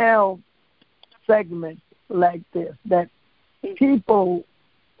we have segments like this that people,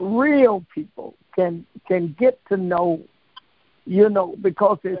 real people, can get to know,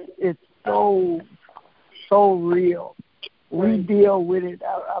 because it's so real. We deal with it.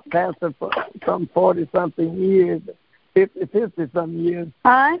 I pastor for some 40-something years, 50-something years.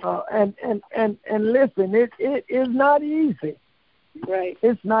 And listen, it is not easy.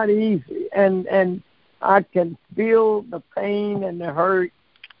 It's not easy. And I can feel the pain and the hurt,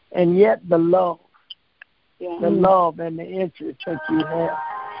 and yet the love. The love and the interest that you have.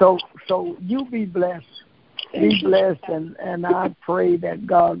 So you be blessed. Be blessed, and I pray that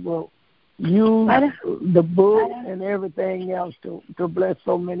God will use the book and everything else to bless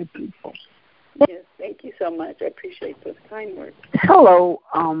so many people. Yes, thank you so much. I appreciate those kind words. Hello.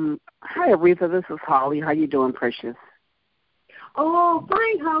 Hi, Aretha. This is Holly. How you doing, precious? Oh,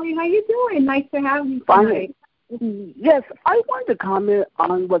 fine, Holly. How you doing? Nice to have you tonight. Yes, I wanted to comment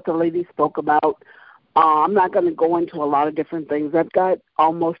on what the lady spoke about. I'm not going to go into a lot of different things. I've got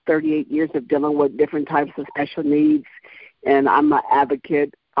almost 38 years of dealing with different types of special needs, and I'm an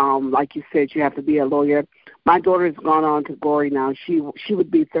advocate. Like you said, you have to be a lawyer. My daughter has gone on to glory now. She would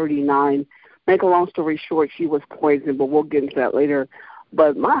be 39. Make a long story short, she was poisoned, but we'll get into that later.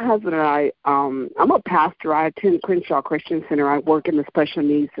 But my husband and I, I'm a pastor. I attend Crenshaw Christian Center. I work in the special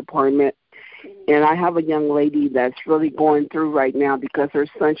needs department. And I have a young lady that's really going through right now because her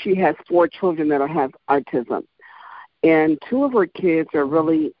son, she has 4 children that have autism. And 2 of her kids are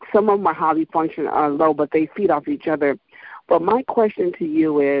really, some of them are highly functional, are low, but they feed off each other. But my question to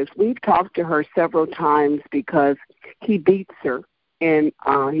you is, we've talked to her several times because he beats her, and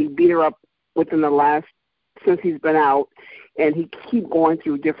he beat her up within the last, since he's been out, and he keep going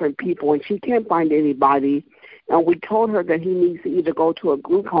through different people, and she can't find anybody. And we told her that he needs to either go to a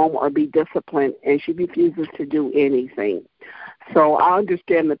group home or be disciplined, and she refuses to do anything. So I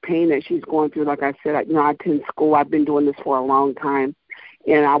understand the pain that she's going through. Like I said, I attend school. I've been doing this for a long time,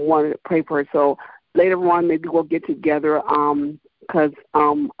 and I wanted to pray for her. So later on, maybe we'll get together because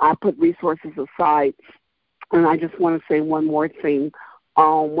I put resources aside. And I just want to say one more thing.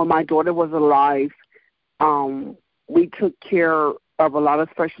 When my daughter was alive, we took care of a lot of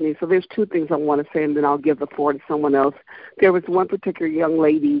special needs. So there's 2 things I want to say, and then I'll give the floor to someone else. There was one particular young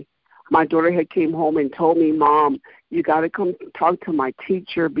lady. My daughter had came home and told me, Mom, you got to come talk to my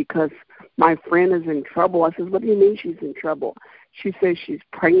teacher because my friend is in trouble. I said, what do you mean she's in trouble? She says she's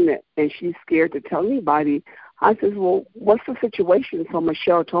pregnant, and she's scared to tell anybody. I said, well, what's the situation? So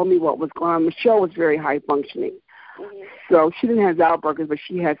Michelle told me what was going on. Michelle was very high functioning. So she didn't have Zalberger's, but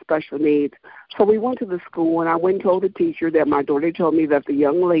she had special needs. So we went to the school, and I went and told the teacher that my daughter told me that the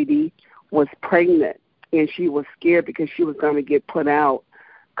young lady was pregnant, and she was scared because she was going to get put out.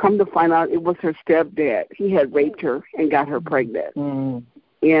 Come to find out, it was her stepdad. He had raped her and got her pregnant.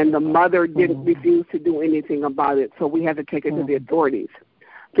 And the mother didn't refuse to do anything about it, so we had to take her to the authorities.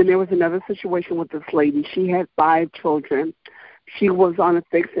 Then there was another situation with this lady. She had 5 children. She was on a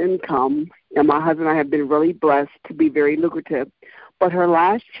fixed income, and my husband and I have been really blessed to be very lucrative. But her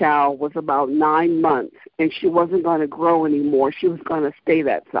last child was about 9 months, and she wasn't going to grow anymore. She was going to stay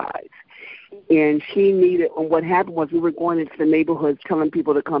that size. And she needed, and what happened was we were going into the neighborhoods telling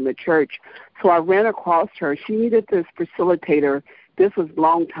people to come to church. So I ran across her. She needed this facilitator. This was a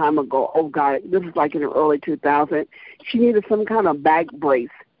long time ago. Oh, God, this was like in the early 2000s. She needed some kind of back brace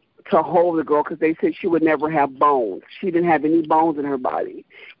to hold the girl because they said she would never have bones. She didn't have any bones in her body.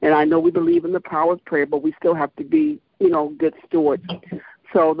 And I know we believe in the power of prayer, but we still have to be, good stewards.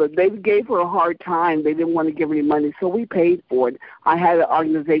 So they gave her a hard time. They didn't want to give her any money, so we paid for it. I had an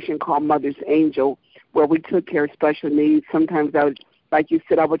organization called Mother's Angel where we took care of special needs. Sometimes I would, like you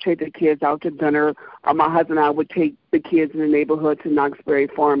said, I would take the kids out to dinner, or my husband and I would take the kids in the neighborhood to Knoxbury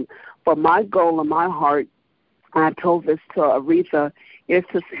Farm. But my goal in my heart, I told this to Aretha, is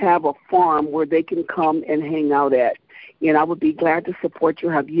to have a farm where they can come and hang out at. And I would be glad to support you.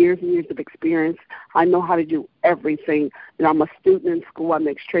 I have years and years of experience. I know how to do everything. And I'm a student in school. I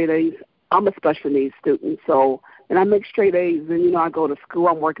make straight A's. I'm a special needs student, and I make straight A's. And, I go to school.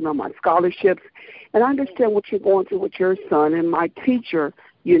 I'm working on my scholarships. And I understand what you're going through with your son. And my teacher,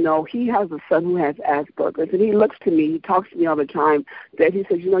 he has a son who has Asperger's. And he looks to me. He talks to me all the time. That he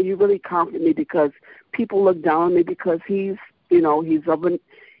says, you really comfort me because people look down on me because he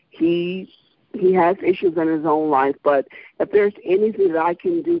has issues in his own life, but if there's anything that I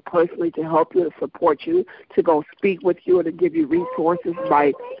can do personally to help you, to support you, to go speak with you, or to give you resources,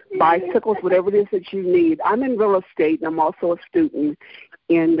 by bicycles, whatever it is that you need. I'm in real estate, and I'm also a student,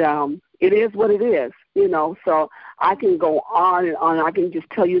 and it is what it is, so I can go on and on. I can just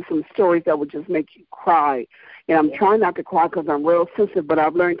tell you some stories that would just make you cry, and I'm trying not to cry because I'm real sensitive, but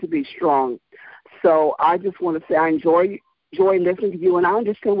I've learned to be strong. So I just want to say I enjoy listening to you, and I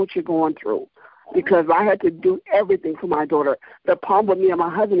understand what you're going through. Because I had to do everything for my daughter. The problem with me and my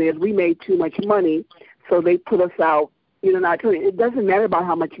husband is we made too much money, so they put us out. It doesn't matter about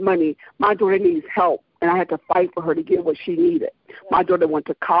how much money. My daughter needs help, and I had to fight for her to get what she needed. My daughter went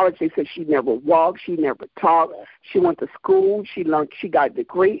to college. They said she never walked, she never talked. She went to school. She learned. She got a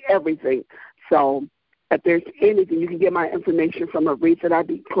degree, everything. So if there's anything, you can get my information from Aretha, and I'd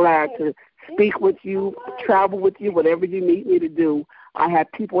be glad to speak with you, travel with you, whatever you need me to do. I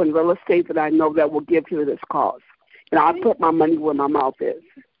have people in real estate that I know that will give to this cause. And I put my money where my mouth is.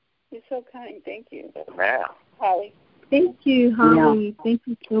 You're so kind. Thank you. Wow. Holly. Thank you, Holly. Yeah. Thank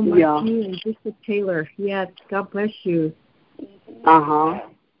you so much. Yeah. You and Bishop Taylor. Yes, God bless you. Uh-huh.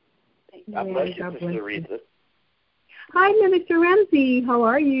 God bless you, Sister Aretha. Hi, Minister Ramsey. How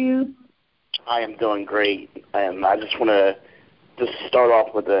are you? I am doing great. I just want to start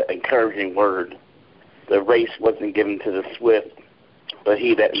off with an encouraging word. The race wasn't given to the swift, but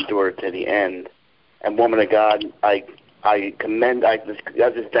he that endured to the end. And woman of God, I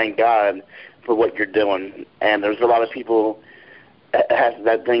just thank God for what you're doing. And there's a lot of people that has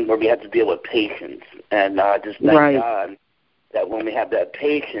that thing where we have to deal with patience. And I just thank God that when we have that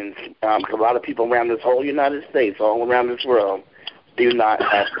patience, a lot of people around this whole United States, all around this world, do not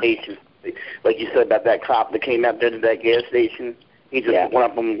have patience. Like you said about that cop that came out there to that gas station, he just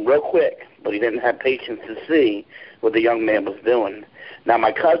went up on him real quick, but he didn't have patience to see what the young man was doing. Now,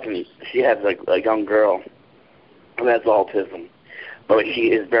 my cousin, she has a young girl who has autism, but she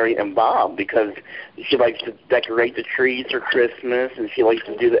is very involved because she likes to decorate the trees for Christmas, and she likes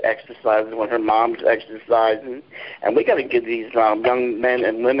to do the exercises when her mom's exercising. And we got to give these young men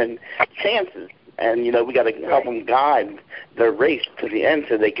and women chances. And, we got to help them guide their race to the end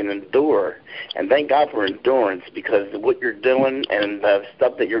so they can endure. And thank God for endurance, because what you're doing and the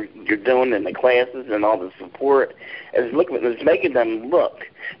stuff that you're doing in the classes and all the support is making them look.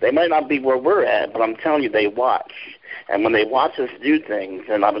 They might not be where we're at, but I'm telling you, they watch. And when they watch us do things,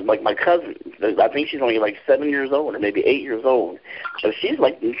 and I was like my cousin, I think she's only like 7 years old or maybe 8 years old. So she's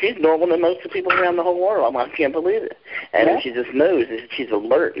normal than most of the people around the whole world. I can't believe it. And she just knows, she's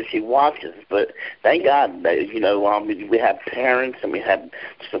alert and she watches. But thank God that, we have parents and we have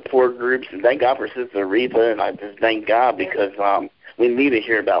support groups. And thank God for Sister Aretha. And I just thank God because we need to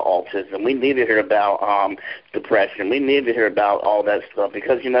hear about autism. We need to hear about depression. We need to hear about all that stuff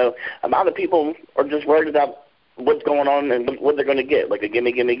because, a lot of people are just worried about what's going on and what they're going to get, like a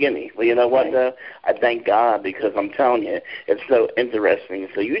gimme, gimme, gimme. Well, you know what, though? I thank God because I'm telling you, it's so interesting.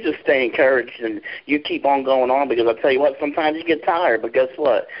 So you just stay encouraged and you keep on going on because I tell you what, sometimes you get tired, but guess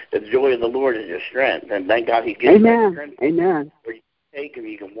what? The joy of the Lord is your strength, and thank God He gives you strength. Amen. take, and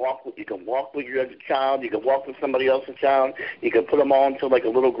you can walk with your child. You can walk with somebody else's child. You can put them all into like a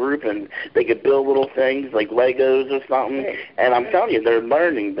little group, and they can build little things like Legos or something. And I'm telling you, they're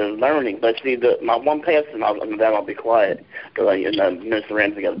learning. But see, my one pastor, and then I'll be quiet because Mr.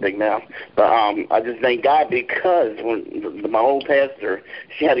 Ramsey got a big mouth. But I just thank God because when my old pastor,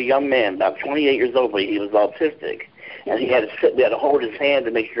 she had a young man about 28 years old, but he was autistic. And we had to hold his hand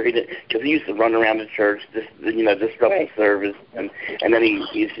to make sure he didn't, because he used to run around the church, disrupt the service, and then he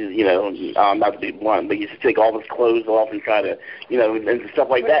used to, not to be blunt, but he used to take all his clothes off and try to, and stuff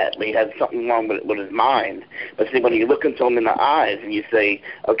like that. But he had something wrong with his mind. But see, when you look into him in the eyes and you say,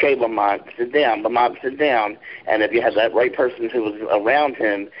 okay, Lamont, sit down, and if you had that right person who was around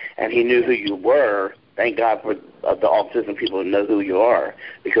him and he knew who you were, thank God for the autism people who know who you are,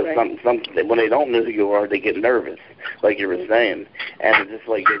 because some when they don't know who you are, they get nervous, like you were saying, and it's just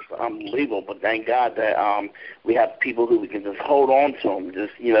like it's unbelievable. But thank God that we have people who we can just hold on to them,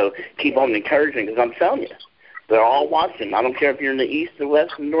 just keep on encouraging, because I'm telling you, they're all watching. I don't care if you're in the east, the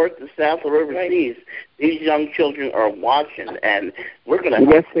west, the north, the south, or overseas. These young children are watching, and we're going to help.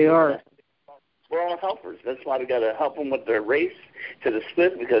 Yes, they are. We're all helpers. That's why we got to help them with their race to the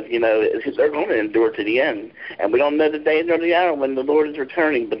swift, because they're going to endure to the end, and we don't know the day nor the hour when the Lord is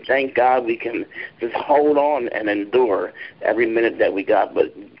returning. But thank God we can just hold on and endure every minute that we got.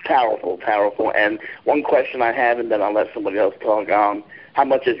 But powerful. And one question I have, and then I'll let somebody else talk. How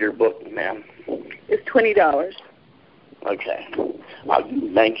much is your book, ma'am? It's $20. Okay.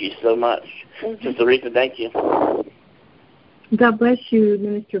 Thank you so much. Sister Aretha, thank you. God bless you,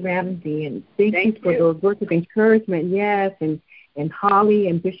 Minister Ramsey, and thank you for those words of encouragement. Yes, and Holly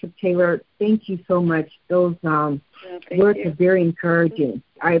and Bishop Taylor, thank you so much. Those words are very encouraging.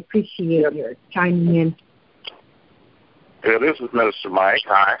 I appreciate your chiming in. Yeah, this is Minister Mike.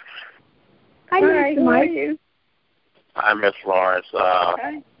 Hi. Hi, Minister Mike. How are you? Hi, Miss Lawrence.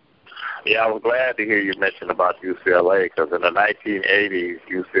 Hi. Yeah, I was glad to hear you mention about UCLA, because in the 1980s,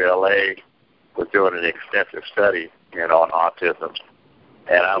 UCLA was doing an extensive study on autism,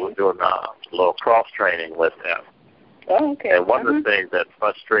 and I was doing a little cross-training with them. Oh, okay. And one of the things that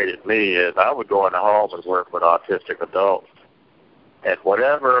frustrated me is I would go in the home and work with autistic adults, and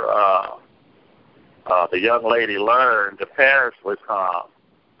whatever the young lady learned, the parents would come,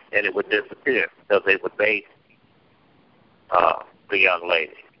 and it would disappear because they would bait the young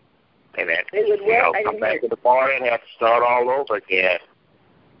lady. And then, come back to the party and have to start all over again.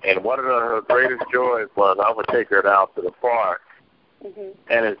 And one of her greatest joys was I would take her out to the park.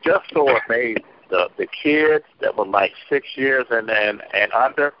 And it's just so amazing. The kids that were like 6 years and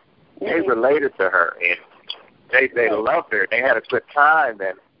under, they related to her. And they loved her. They had a good time,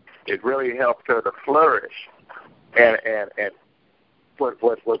 and it really helped her to flourish. And what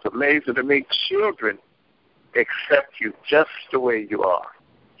was amazing to me, children accept you just the way you are.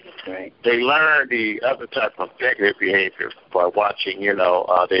 Right. They learn the other type of negative behaviors by watching,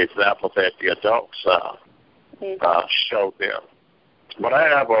 the examples that the adults showed them. But I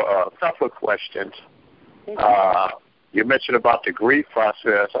have a couple of questions. You mentioned about the grief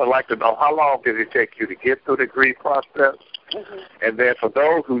process. I'd like to know, how long did it take you to get through the grief process? And then for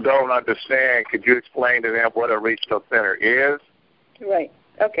those who don't understand, could you explain to them what a regional center is? Right.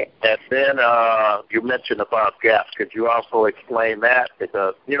 Okay. And then you mentioned about gaps. Could you also explain that?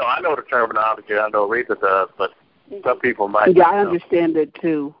 Because, I know the terminology. I know Aretha does, but some people might not. I understand it,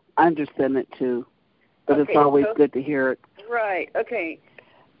 too. But it's always good to hear it. Right. Okay.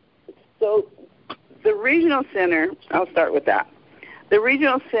 So the regional center, I'll start with that. The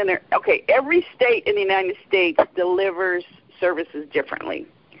regional center, every state in the United States delivers services differently.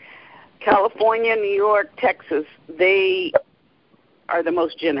 California, New York, Texas, they are the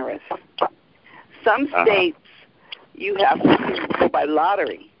most generous. Some states, you have to go by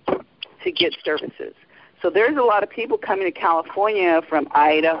lottery to get services. So there's a lot of people coming to California from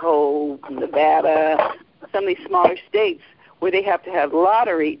Idaho, Nevada, some of these smaller states where they have to have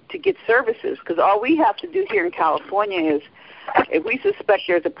lottery to get services, because all we have to do here in California is, if we suspect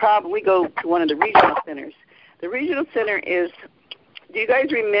there's a problem, we go to one of the regional centers. The regional center is, do you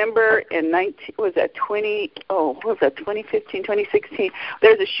guys remember in 2015, 2016?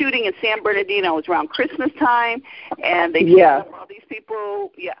 There's a shooting in San Bernardino. It was around Christmas time, and they shot all these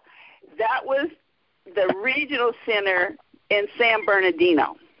people. Yeah, that was the regional center in San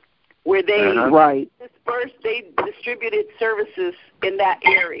Bernardino, where they dispersed, they distributed services in that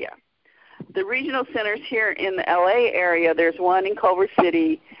area. The regional centers here in the LA area, there's one in Culver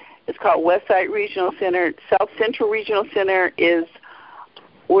City. It's called Westside Regional Center. South Central Regional Center is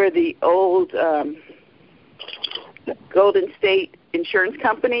where the old Golden State Insurance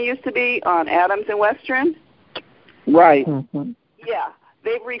Company used to be on Adams and Western. Right. Yeah,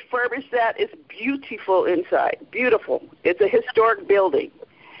 they've refurbished that. It's beautiful inside. Beautiful. It's a historic building.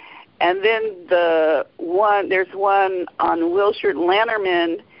 And then there's one on Wilshire.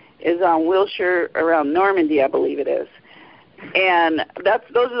 Lanterman is on Wilshire around Normandy, I believe it is. And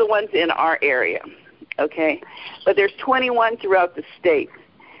those are the ones in our area, okay? But there's 21 throughout the state.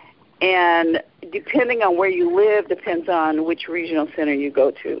 And depending on where you live, depends on which regional center you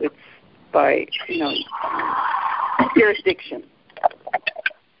go to. It's by, jurisdiction.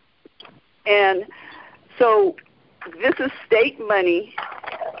 And so this is state money,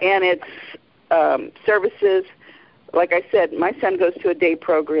 and it's services. Like I said, my son goes to a day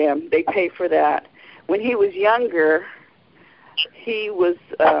program. They pay for that. When he was younger, he was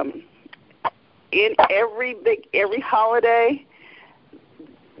in every holiday,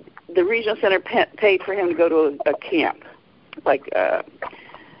 the regional center paid for him to go to a camp, like the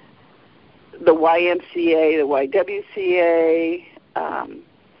YMCA, the YWCA,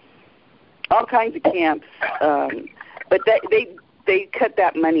 all kinds of camps. But they cut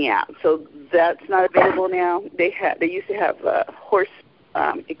that money out, so that's not available now. They used to have horse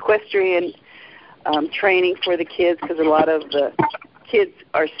equestrian training for the kids, because a lot of the kids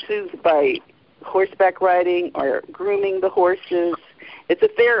are soothed by horseback riding or grooming the horses. It's a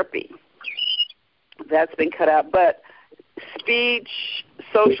therapy. That's been cut out. But speech,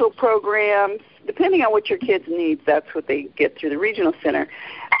 social programs, depending on what your kids need, that's what they get through the regional center.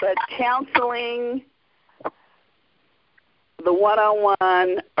 But counseling, the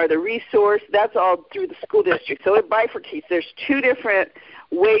one-on-one, or the resource, that's all through the school district. So it bifurcates. There's two different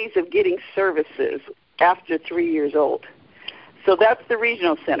ways of getting services after 3 years old. So that's the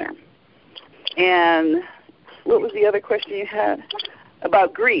regional center. And what was the other question you had?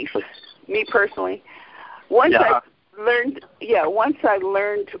 About grief, me personally. Once I learned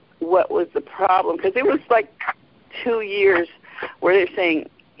what was the problem, because it was like 2 years where they're saying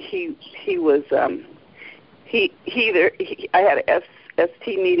I had a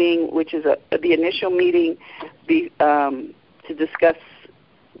ST meeting, which is the initial meeting to discuss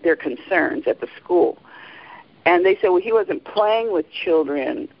their concerns at the school. And they said, well, he wasn't playing with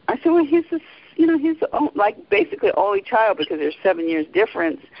children. I said, well, he's basically only child, because there's 7 years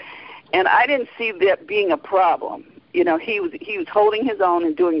difference. And I didn't see that being a problem. He was holding his own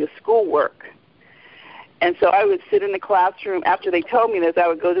and doing the schoolwork. And so I would sit in the classroom. After they told me this, I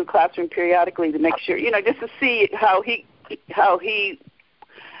would go to the classroom periodically to make sure, just to see how he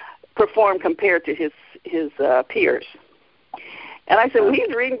performed compared to his peers. And I said, well,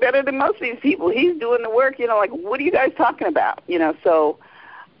 he's reading better than most of these people. He's doing the work, what are you guys talking about? So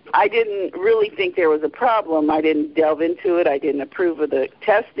I didn't really think there was a problem. I didn't delve into it. I didn't approve of the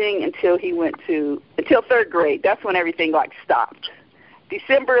testing until until third grade. That's when everything stopped.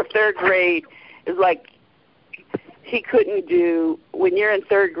 December of third grade is he couldn't do. When you're in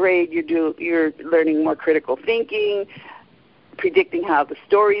third grade, you're learning more critical thinking, predicting how the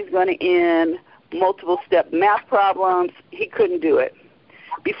story is going to end, multiple step math problems. He couldn't do it.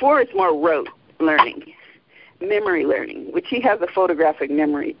 Before, it's more rote learning, memory learning, which he has a photographic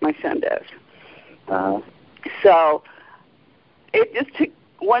memory. My son does. So it just took.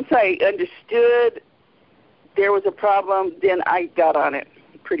 Once I understood there was a problem, then I got on it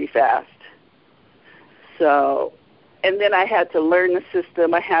pretty fast. So, and then I had to learn the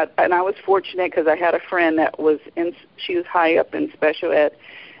system. And I was fortunate because I had a friend that she was high up in special ed,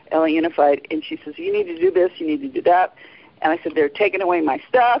 LA Unified, and she says, you need to do this, you need to do that. And I said, they're taking away my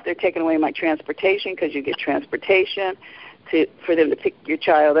stuff, they're taking away my transportation, because you get transportation for them to pick your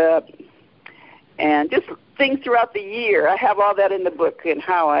child up. And just things throughout the year. I have all that in the book and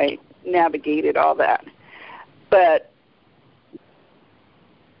how I navigated all that. But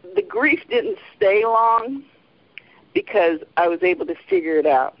the grief didn't stay long because I was able to figure it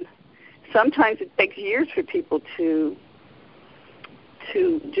out. Sometimes it takes years for people to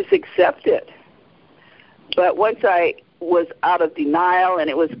just accept it. But once I was out of denial and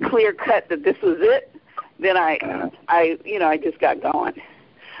it was clear cut that this was it, then I just got going.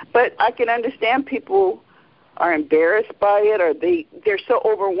 But I can understand people are embarrassed by it, or they're so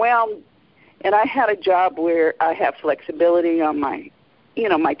overwhelmed. And I had a job where I have flexibility on my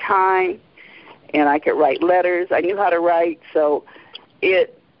time, and I could write letters. I knew how to write, so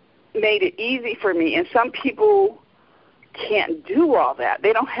it made it easy for me. And some people can't do all that.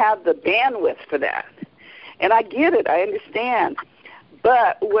 They don't have the bandwidth for that. And I get it. I understand.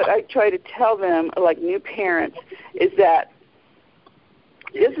 But what I try to tell them, like new parents, is that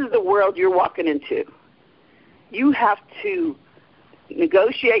this is the world you're walking into. You have to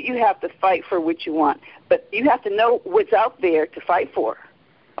negotiate. You have to fight for what you want. But you have to know what's out there to fight for.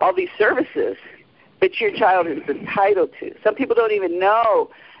 All these services, but your child is entitled to. Some people don't even know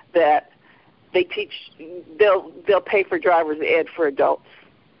that they teach. They'll pay for driver's ed for adults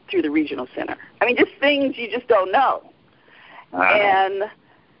through the regional center. I mean, just things you just don't know. And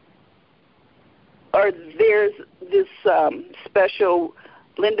or there's this special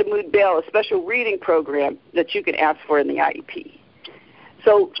Linda Mood Bell, a special reading program that you can ask for in the IEP.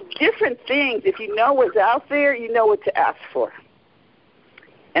 So different things. If you know what's out there, you know what to ask for.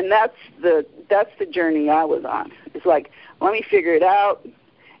 And that's the journey I was on. It's like, let me figure it out.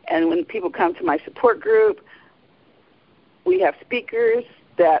 And when people come to my support group, we have speakers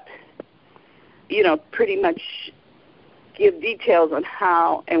that, pretty much give details on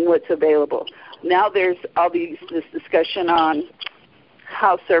how and what's available. Now there's this discussion on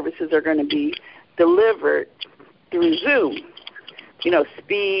how services are going to be delivered through Zoom.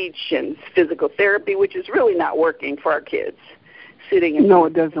 Speech and physical therapy, which is really not working for our kids. No,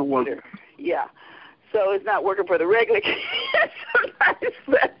 it doesn't work. Yeah. So it's not working for the regular kids.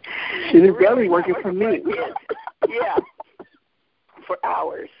 It is really working for me. Yeah. For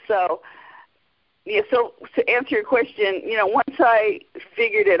hours. So, so to answer your question, once I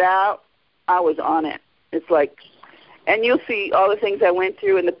figured it out, I was on it. It's like, and you'll see all the things I went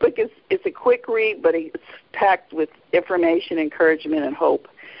through. And the book it's a quick read, but it's packed with information, encouragement, and hope,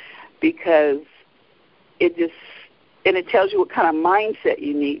 because it tells you what kind of mindset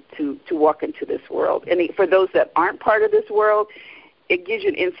you need to walk into this world. And for those that aren't part of this world, it gives you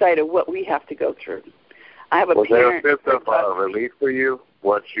an insight of what we have to go through. I have a parent. Was there a sense of relief for you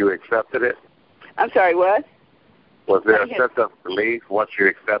once you accepted it? I'm sorry, what? Was there a sense of relief once you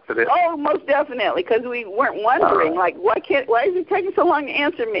accepted it? Oh, most definitely, because we weren't wondering, like, why is it taking so long to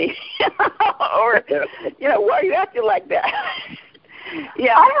answer me? Or, why are you acting like that?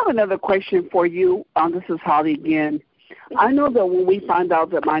 Yeah. I have another question for you. This is Holly again. I know that when we found out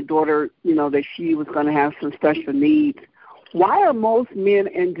that my daughter, that she was going to have some special needs, why are most men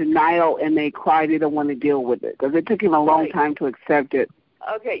in denial and they cry, they don't want to deal with it? Because it took him a long time to accept it.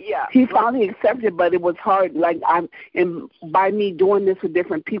 Okay, yeah. He finally accepted, but it was hard. And by me doing this with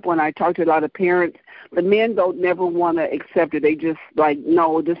different people, and I talked to a lot of parents, the men don't never want to accept it. They just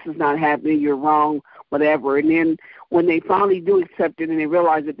no, this is not happening. You're wrong, whatever. And then when they finally do accept it and they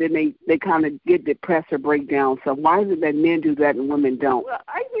realize it, then they kind of get depressed or break down. So why is it that men do that and women don't? Well,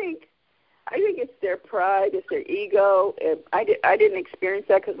 I think it's their pride, it's their ego. I didn't experience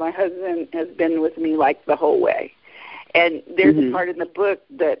that because my husband has been with me the whole way. And there's a part in the book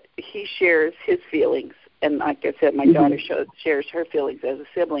that he shares his feelings. And like I said, my daughter shares her feelings as a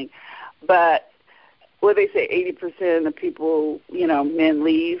sibling. But what they say, 80% of the people, men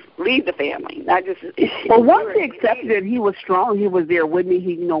leave the family. Not just. Well, once he accepted it, he was strong. He was there with me.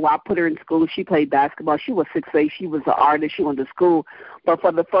 I put her in school. She played basketball. She was 6'8". She was an artist. She went to school. But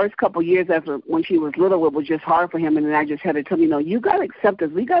for the first couple of years, when she was little, it was just hard for him. And then I just had to tell him, you got to accept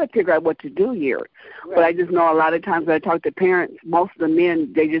this. We got to figure out what to do here. Right. But I just know a lot of times when I talk to parents, most of the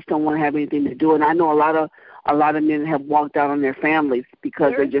men, they just don't want to have anything to do. And I know a lot of men have walked out on their families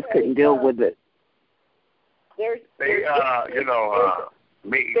because they just couldn't deal with it. Me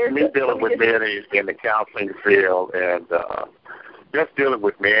dealing with men in the counseling field and just dealing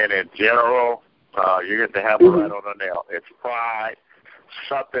with men in general, you get to have it right on the nail. It's pride.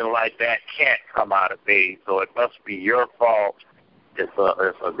 Something like that can't come out of me, so it must be your fault. It's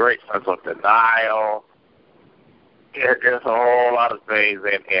a great sense of denial. It's a whole lot of things,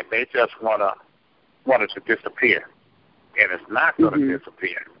 and they just want it to disappear, and it's not going to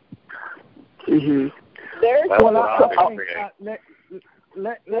disappear. Mm-hmm. There's a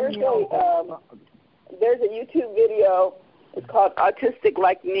YouTube video. It's called "Autistic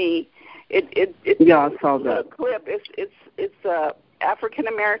Like Me." I saw that. A clip. It's a African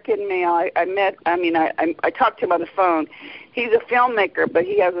American male. I talked to him on the phone. He's a filmmaker, but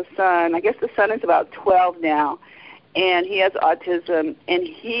he has a son. I guess the son is about 12 now, and he has autism. And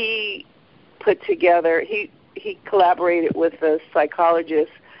he put together. He collaborated with a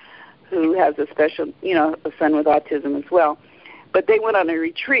psychologist who has a special, a son with autism as well. But they went on a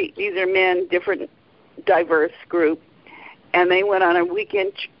retreat. These are men, different, diverse group. And they went on a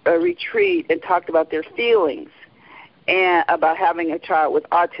weekend retreat and talked about their feelings and about having a child with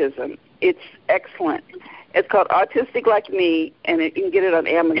autism. It's excellent. It's called Autistic Like Me, and you can get it on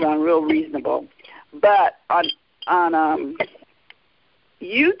Amazon real reasonable. But on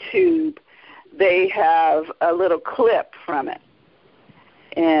YouTube, they have a little clip from it.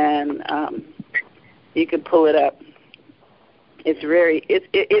 And you can pull it up. It's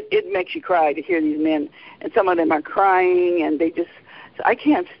it makes you cry to hear these men, and some of them are crying, and they just, I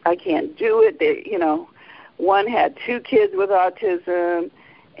can't do it. They, one had 2 kids with autism.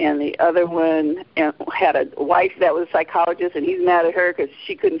 and the other one had a wife that was a psychologist, and he's mad at her because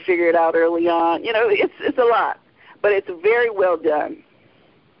she couldn't figure it out early on. You know, it's a lot, but it's very well done.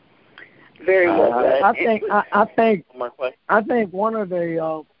 Very well done. I think one of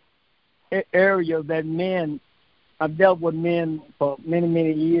the areas that men, I've dealt with men for many,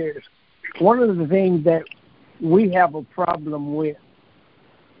 many years. One of the things that we have a problem with,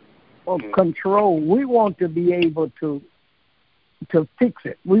 of control, we want to be able to fix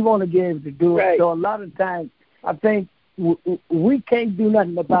it. We want to be able to do it. So a lot of times, I think we can't do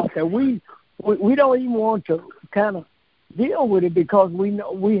nothing about that. We don't even want to kind of deal with it because we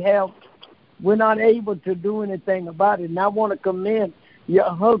know we're not able to do anything about it. And I want to commend your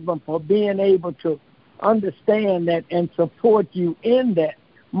husband for being able to understand that and support you in that.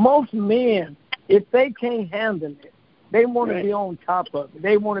 Most men, if they can't handle it, they want to be on top of it.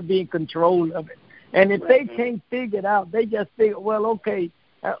 They want to be in control of it. And if they can't figure it out, they just think, well, okay,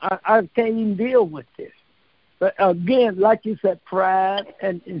 I can't even deal with this. But again, like you said, pride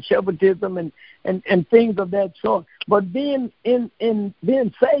and chauvinism and things of that sort. But being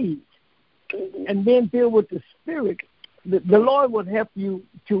saved and being filled with the Spirit, the Lord would help you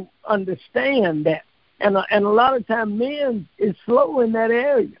to understand that. And a lot of times men is slow in that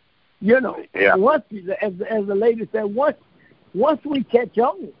area. You know, once, as the lady said, once we catch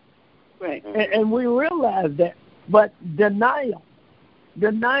on, and we realize that, but denial,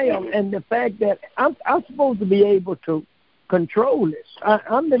 and the fact that I'm supposed to be able to control this.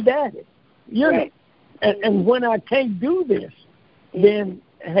 I'm the daddy, you know, and when I can't do this, then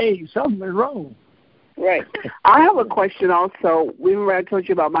hey, something is wrong. Right. I have a question also. Remember I told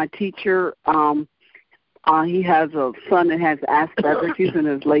you about my teacher. He has a son that has Asperger's. He's in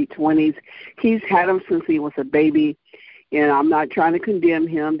his late 20s. He's had him since he was a baby, and I'm not trying to condemn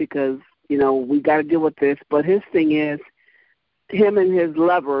him because, you know, we got to deal with this. But his thing is, him and his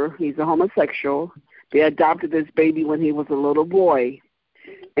lover, he's a homosexual, they adopted this baby when he was a little boy,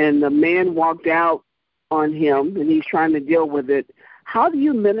 and the man walked out on him, and he's trying to deal with it. How do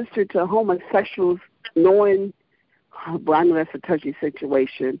you minister to homosexuals knowing, well, I know that's a touchy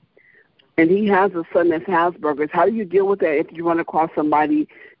situation, and he has a son that's Asperger's? How do you deal with that if you run across somebody,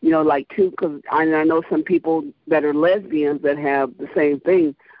 you know, like two, because I know some people that are lesbians that have the same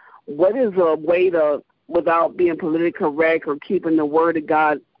thing. What is a way to, without being politically correct or keeping the word of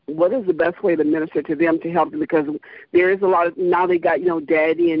God, what is the best way to minister to them to help them? Because there is a lot of, now they got, you know,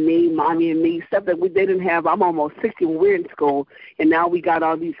 daddy and me, mommy and me, stuff that they didn't have. I'm almost 60 when we're in school, and now we got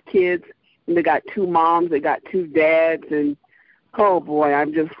all these kids, and they got two moms, they got two dads, and oh boy,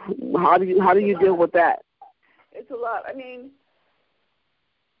 I'm just, how do you deal with that? It's a lot. I mean,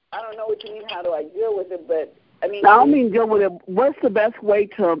 I don't know what you mean, how do I deal with it, but I mean. I don't mean deal with it. What's the best way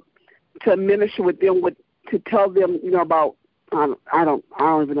to minister with them, to tell them, you know, about, I don't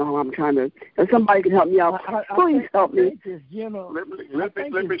even know how I'm trying to. If somebody can help me out, please help me. Let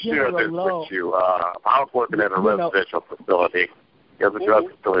me share this with you. I was working at a residential facility. It was a drug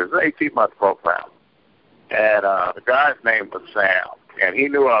facility. It was an 18-month program. And the guy's name was Sam. And he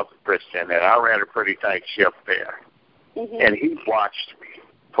knew I was a Christian, and I ran a pretty tight shift there. And he watched me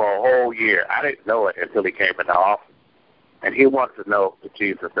for a whole year. I didn't know it until he came in the office. And he wanted to know the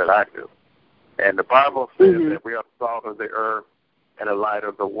Jesus that I do. And the Bible says that we are the salt of the earth and the light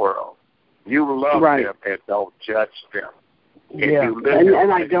of the world. You love them and don't judge them.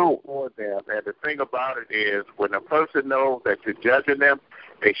 And I don't. For them. And the thing about it is, when a person knows that you're judging them,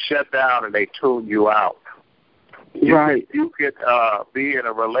 they shut down and they tune you out. You could be in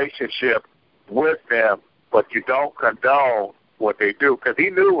a relationship with them, but you don't condone what they do. Because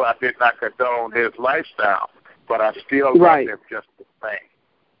he knew I did not condone his lifestyle, but I still love him just the same.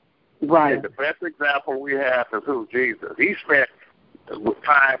 And the best example we have is who? Jesus. He spent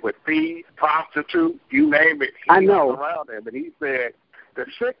time with thieves, prostitutes, you name it. He was around them, and he said, the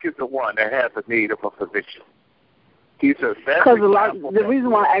sick is the one that has a need of a physician. He says the reason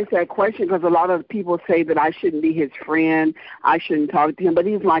why I asked that question, because a lot of people say that I shouldn't be his friend, I shouldn't talk to him, but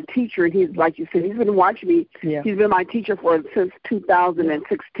he's my teacher, and he's, like you said, he's been watching me. He's been my teacher since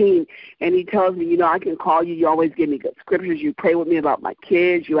 2016, and he tells me, you know, I can call you, you always give me good scriptures, you pray with me about my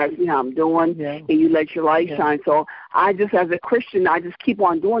kids, you ask me how I'm doing, and you let your light shine. So I just, as a Christian, I just keep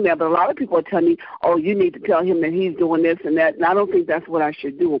on doing that, but a lot of people tell me, oh, you need to tell him that he's doing this and that, and I don't think that's what I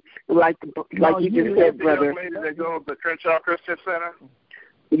should do. Like you just said, brother. The Crenshaw Christian Center?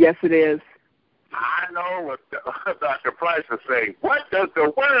 Yes, it is. I know what Dr. Price would say. What does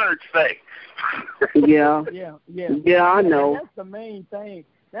the word say? Yeah, I know. That's the main thing.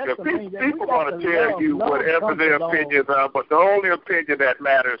 People want to tell you whatever their opinions are, but the only opinion that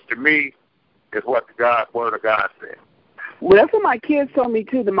matters to me is what the Word of God says. Well, that's what my kids told me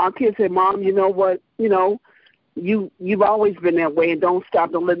too. My kids said, "Mom, you know what? You've always been that way, and don't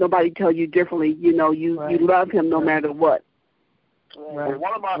stop. Don't let nobody tell you differently. You love him no matter what." Right. Well,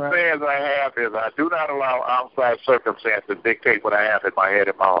 one of my sayings I have is, I do not allow outside circumstances to dictate what I have in my head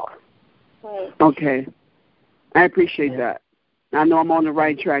and my heart. Right. Okay. I appreciate that. I know I'm on the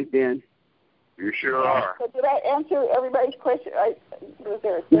right track then. You sure are. So did I answer everybody's question?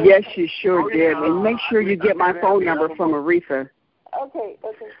 Yes, you sure did. And make sure you get my phone number from Aretha. Okay.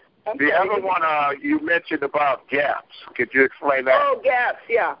 The other one you mentioned about gaps. Could you explain that? Oh, gaps,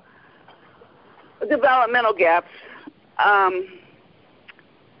 yeah. Developmental gaps.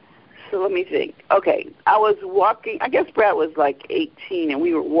 So let me think. Okay, I was walking. I guess Brad was like 18, and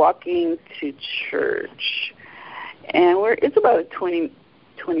we were walking to church. And it's about a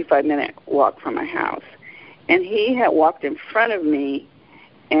 25-minute walk from my house. And he had walked in front of me,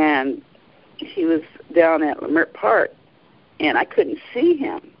 and he was down at Lamert Park, and I couldn't see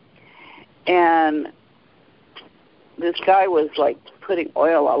him. And this guy was, like, putting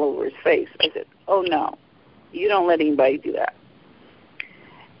oil all over his face. I said, "Oh, no, you don't let anybody do that.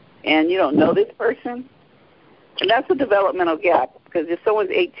 And you don't know this person." And that's a developmental gap, because if someone's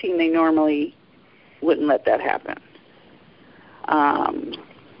 18, they normally wouldn't let that happen.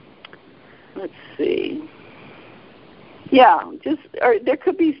 Let's see. Yeah, there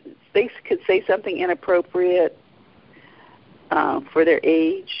could be, they could say something inappropriate for their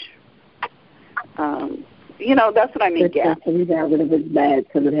age. That's what I mean, gap. He got rid of his bad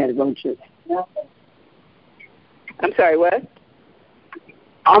because it had roaches. I'm sorry, what?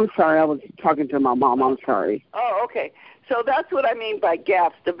 I'm sorry, I was talking to my mom. I'm sorry. Oh, okay. So that's what I mean by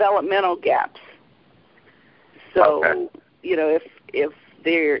gaps, developmental gaps. So, okay. If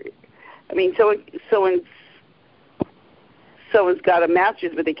they're, someone's got a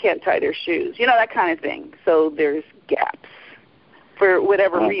master's but they can't tie their shoes, that kind of thing. So there's gaps for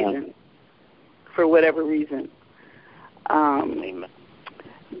whatever reason. For whatever reason. Brad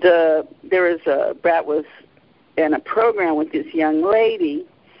was in a program with this young lady,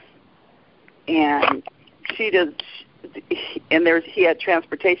 and he had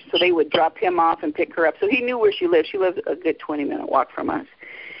transportation, so they would drop him off and pick her up. So he knew where she lived. She lived a good 20-minute walk from us.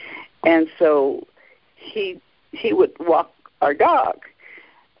 And so he would walk our dog.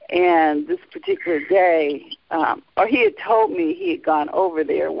 And this particular day, or he had told me he had gone over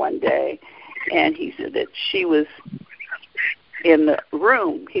there one day, and he said that she was in the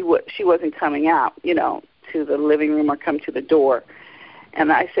room. She wasn't coming out, to the living room or come to the door.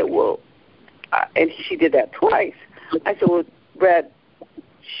 And I said, well, and she did that twice. I said, well, Brad,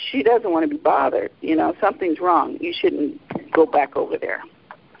 she doesn't want to be bothered. Something's wrong. You shouldn't go back over there.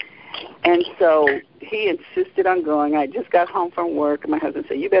 And so he insisted on going. I just got home from work, and my husband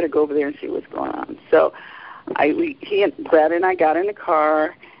said, you better go over there and see what's going on. So Brad and I got in the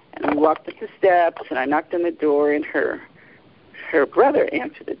car, and we walked up the steps, and I knocked on the door, and her brother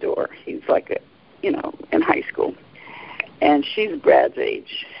answered the door. He's like in high school, and she's Brad's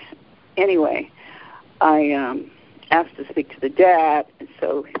age. Anyway, I asked to speak to the dad, and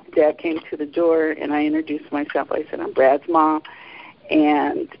so Dad came to the door, and I introduced myself. I said, I'm Brad's mom,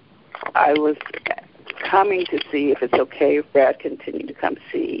 and I was coming to see if it's okay if Brad continued to come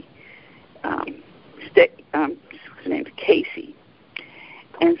see his name's Casey.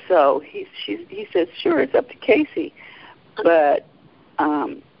 And so he says, sure, it's up to Casey. But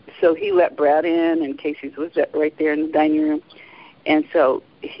so he let Brad in, and Casey's was right there in the dining room. And so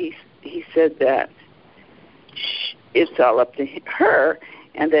he said that it's all up to her,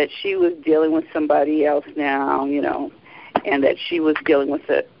 and that she was dealing with somebody else now, and that she was dealing with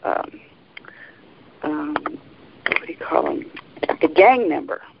a what do you call him? A gang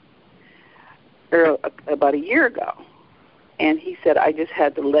member about a year ago. And he said, I just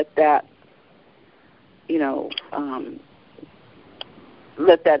had to let that,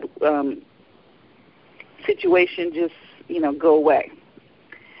 situation just, go away.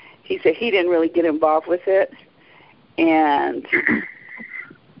 He said he didn't really get involved with it. And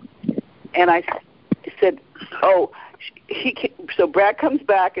I said, so Brad comes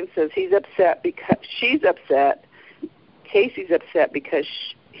back and says he's upset because she's upset. Casey's upset because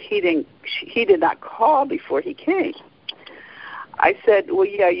he did not call before he came. I said, well,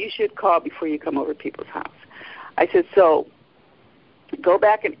 yeah, you should call before you come over to people's house. I said, so go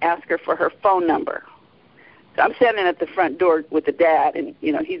back and ask her for her phone number. So I'm standing at the front door with the dad, and,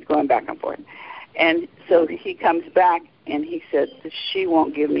 he's going back and forth. And so he comes back, and he said, she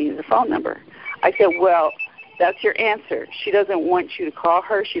won't give me the phone number. I said, well, that's your answer. She doesn't want you to call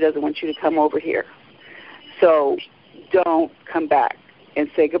her. She doesn't want you to come over here. So don't come back, and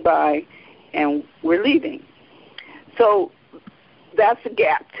say goodbye, and we're leaving. So that's a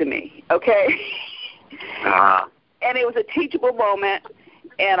gap to me, okay? And it was a teachable moment,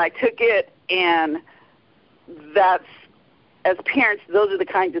 and I took it, and that's, as parents, those are the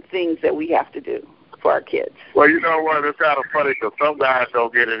kinds of things that we have to do for our kids. Well, you know what? It's kind of funny because some guys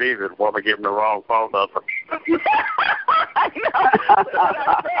don't get it either. Want to give them the wrong phone number. I know. What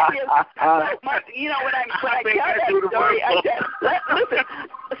I'm saying is, you know, when I tell that story, I said, listen.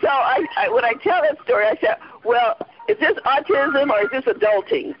 So when I tell that story, I said, well, is this autism or is this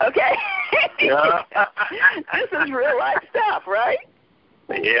adulting? Okay. Yeah. This is real life stuff, right?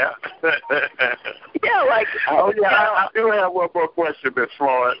 Yeah. Yeah, like. Oh yeah, I do have one more question, Ms.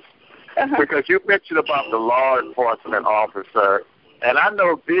 Florence. Because you mentioned about the law enforcement officer, and I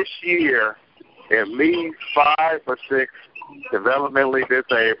know this year at least 5 or 6 developmentally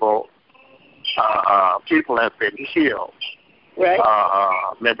disabled people have been killed. Right.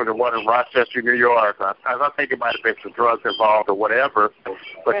 Remember the one in Rochester, New York? I think it might have been some drugs involved or whatever.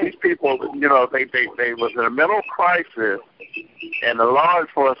 But these people, you know, they was in a mental crisis, and the law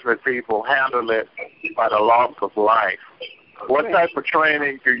enforcement people handled it by the loss of life. What type of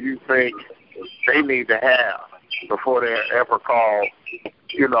training do you think they need to have before they're ever called,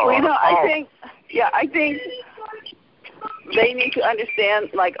 you know? Well, you know, I think they need to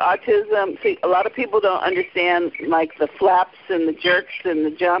understand, like, autism. See, a lot of people don't understand, like, the flaps and the jerks and the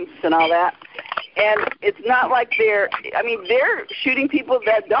jumps and all that. And it's not like they're shooting people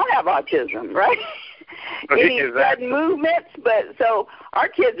that don't have autism, right? Any sudden movements, but so our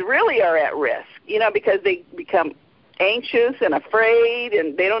kids really are at risk, you know, because they become anxious and afraid,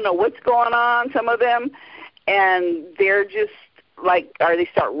 and they don't know what's going on, some of them, and they're just like, or they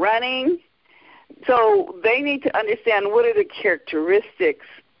start running. So they need to understand what are the characteristics.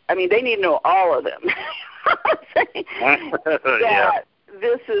 I mean, they need to know all of them. That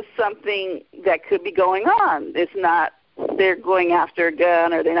this is something that could be going on. It's not they're going after a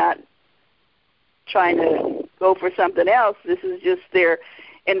gun, or they're not trying to go for something else. This is just their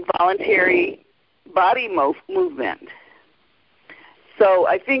involuntary body movement. So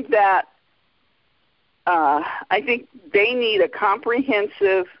I think that they need a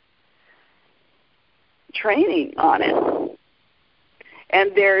comprehensive training on it.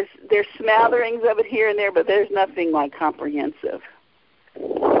 And there's smatterings of it here and there, but there's nothing like comprehensive.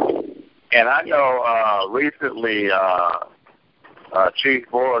 And I know recently Chief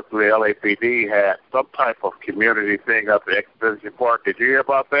Morris of the LAPD had some type of community thing up at Expedition Park. Did you hear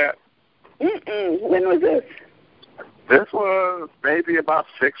about that? When was this? This was maybe about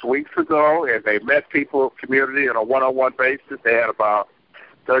 6 weeks ago, and they met people, community, on a one-on-one basis. They had about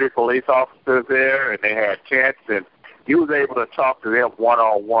 30 police officers there, and they had chats, and he was able to talk to them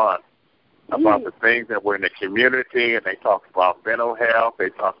one-on-one about the things that were in the community, and they talked about mental health, they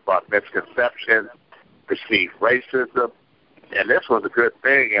talked about misconceptions, perceived racism, and this was a good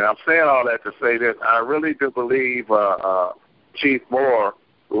thing. And I'm saying all that to say this. I really do believe Chief Moore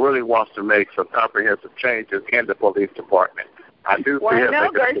really wants to make some comprehensive changes in the police department. I know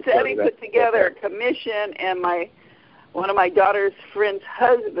Garcetti put together a commission, and one of my daughter's friend's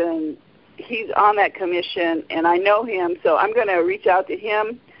husband, he's on that commission, and I know him, so I'm going to reach out to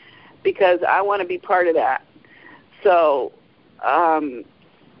him because I want to be part of that. So,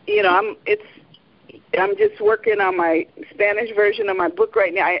 you know, I'm just working on my Spanish version of my book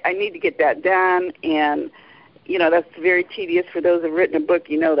right now. I need to get that done, and you know, that's very tedious for those who've written a book,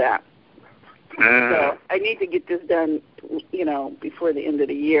 you know that. So I need to get this done, you know, before the end of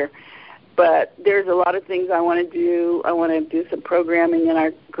the year. But there's a lot of things I want to do. I want to do some programming in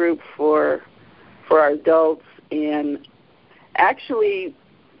our group for our adults. And actually,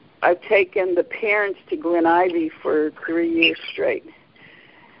 I've taken the parents to Glen Ivy for 3 years straight.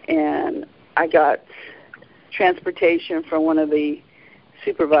 And I got transportation from one of the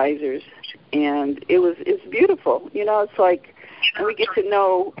supervisors, and it's beautiful. You know, it's like, and we get to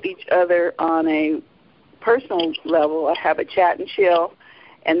know each other on a personal level. I have a chat and chill,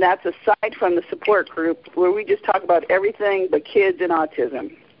 and that's aside from the support group where we just talk about everything but kids and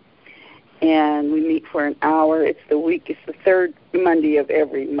autism. And we meet for an hour. It's the third Monday of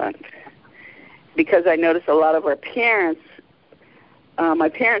every month. Because I notice a lot of our parents, my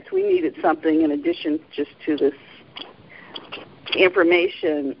parents, we needed something in addition just to this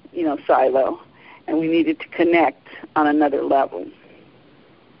information, you know, silo, and we needed to connect on another level.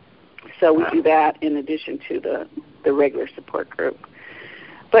 So we do that in addition to the regular support group.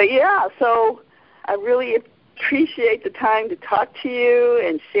 But yeah, so I really appreciate the time to talk to you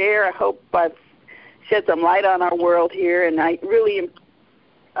and share. I hope I've shed some light on our world here, and I really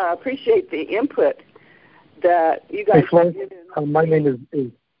appreciate the input that you guys have given. My name is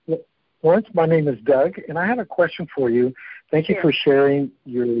Florence. My name is Doug, and I have a question for you. Thank you for sharing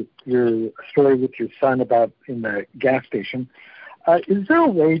your story with your son about in the gas station. Is there a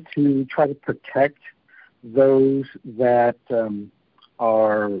way to try to protect those that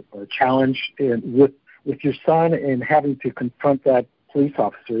are challenged with your son and having to confront that police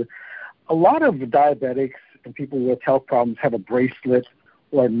officer? A lot of diabetics and people with health problems have a bracelet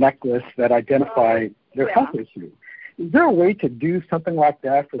or a necklace that identify their health issue. Is there a way to do something like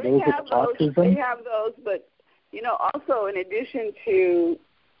that for those with autism? We have those, but, also in addition to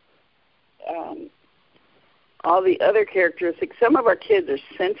all the other characteristics, some of our kids are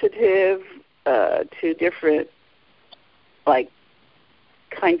sensitive to different,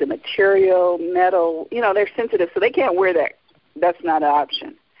 kinds of material, metal. They're sensitive, so they can't wear that. That's not an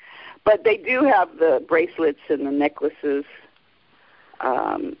option. But they do have the bracelets and the necklaces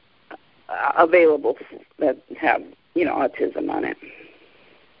available that have, autism on it.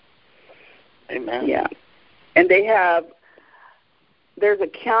 Amen. Yeah. And there's a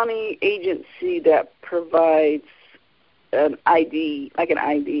county agency that provides an ID, like an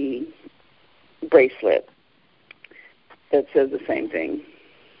ID bracelet that says the same thing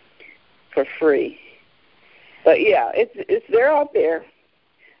for free. But yeah, they're out there.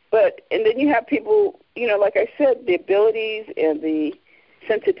 And then you have people, like I said, the abilities and the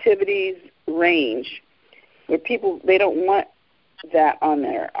sensitivities range where people, they don't want that on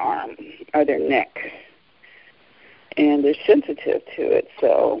their arm or their neck. And they're sensitive to it,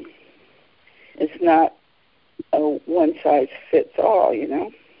 so it's not a one-size-fits-all,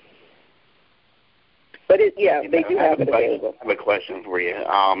 But they do have it available. I have a question for you.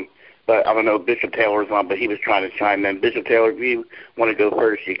 But I don't know if Bishop Taylor's on, but he was trying to chime in. Bishop Taylor, if you want to go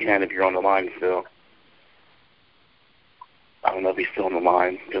first, you can if you're on the line still. I don't know if he's still on the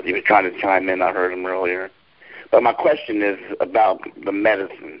line because he was trying to chime in. I heard him earlier. But my question is about the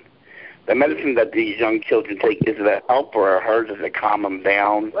medicine. The medicine that these young children take, is it a help or a hurt? Does it calm them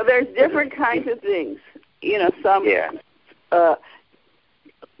down? Well, there's different kinds of things. Some... Yeah.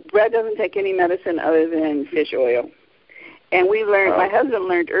 Brett doesn't take any medicine other than fish oil. And we learned, my husband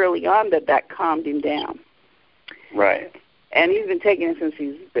learned early on that calmed him down. Right. And he's been taking it since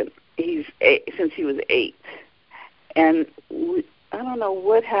since he was 8. And I don't know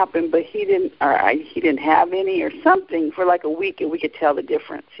what happened, but he didn't have any or something for like a week, and we could tell the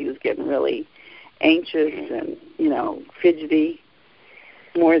difference. He was getting really anxious and fidgety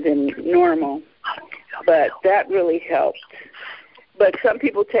more than normal. But that really helped. But some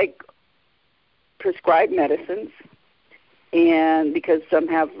people take prescribed medicines, and because some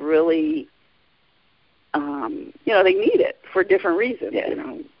have really, they need it for different reasons,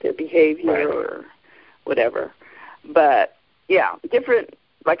 their behavior or whatever. But, yeah, different,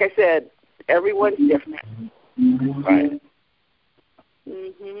 like I said, everyone's different. Right.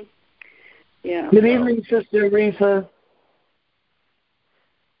 Mm-hmm. Yeah. Good evening, Sister Aretha.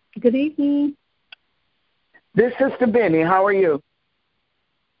 Good evening. This is Sister Benny. How are you?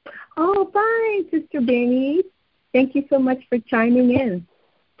 Oh, fine, Sister Benny. Thank you so much for chiming in.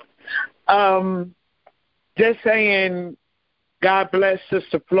 Just saying, God bless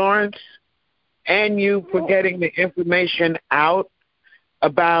Sister Florence and you for getting the information out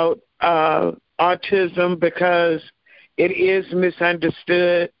about autism, because it is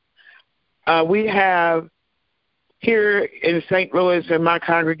misunderstood. We have here in St. Louis in my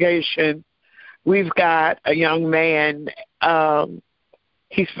congregation, we've got a young man.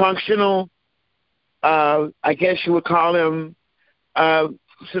 He's functional. I guess you would call him,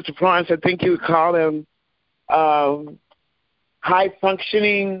 Sister Florence, I think you would call him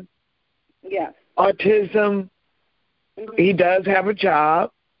high-functioning autism. Mm-hmm. He does have a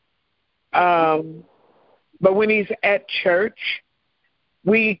job. But when he's at church,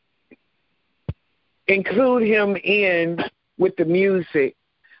 we include him in with the music.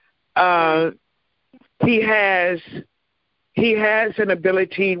 He has an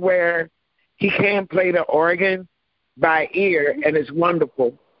ability where he can play the organ by ear, and it's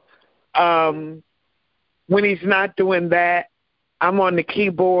wonderful. When he's not doing that, I'm on the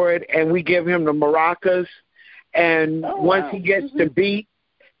keyboard, and we give him the maracas. And once he gets the beat,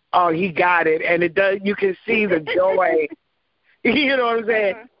 he got it. And it does. You can see the joy. You know what I'm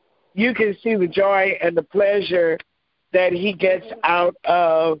saying? You can see the joy and the pleasure that he gets out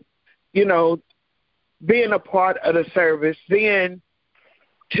of, being a part of the service. Then,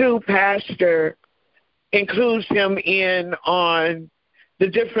 too, Pastor includes him in on the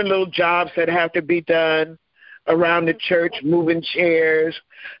different little jobs that have to be done around the church, moving chairs,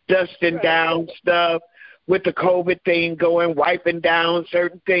 dusting down stuff, with the COVID thing going, wiping down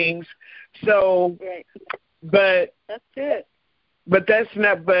certain things. So, but that's it. But that's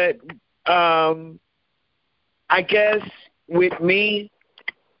not. But I guess with me,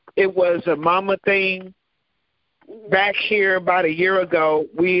 it was a mama thing. Back here about a year ago,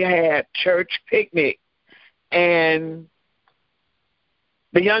 we had church picnic, and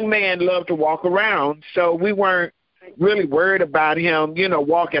the young man loved to walk around, so we weren't really worried about him,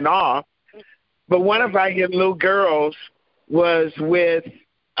 walking off. But one of our little girls was with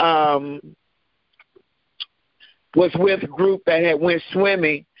a group that had went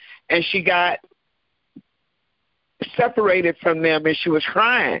swimming, and she got separated from them, and she was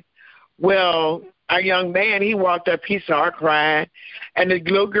crying. Well, our young man, he walked up, he saw her crying, and the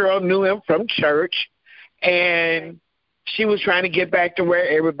little girl knew him from church, and she was trying to get back to where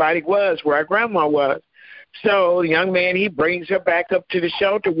everybody was, where our grandma was. So the young man, he brings her back up to the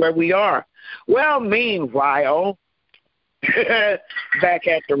shelter where we are. Well, meanwhile, back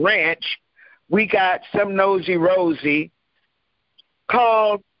at the ranch, we got some nosy Rosie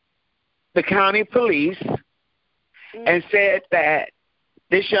called the county police and said that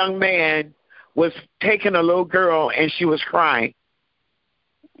this young man was taking a little girl and she was crying.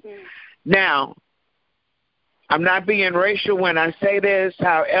 Now, I'm not being racial when I say this.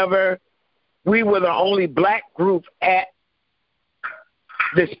 However, we were the only black group at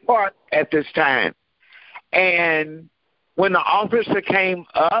this park at this time. And when the officer came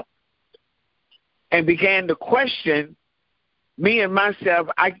up and began to question me and myself,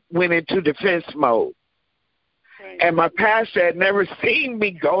 I went into defense mode. Right. And my pastor had never seen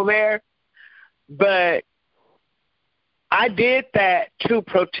me go there, but I did that to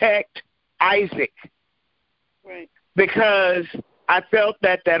protect Isaac. Right. Because I felt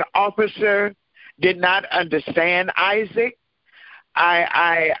that officer did not understand Isaac.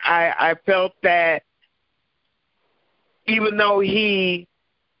 I felt that even though he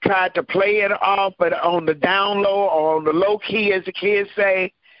tried to play it off, but on the down low or on the low key, as the kids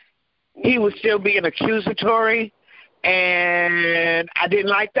say, he was still being accusatory, and I didn't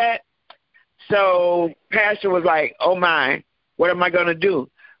like that. So pastor was like, oh my, what am I going to do?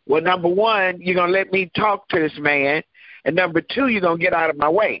 Well, number one, you're going to let me talk to this man, and number two, you're going to get out of my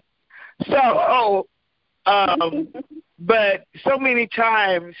way. So, but so many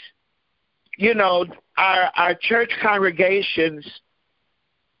times, our church congregations,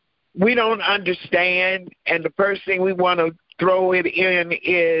 we don't understand, and the first thing we want to throw it in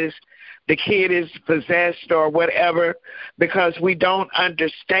is the kid is possessed or whatever, because we don't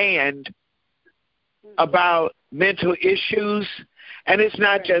understand about mental issues. And it's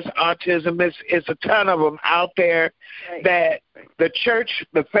not just autism, it's a ton of them out there that the church,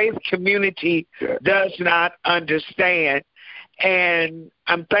 the faith community does not understand. And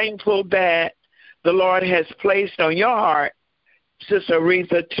I'm thankful that the Lord has placed on your heart, Sister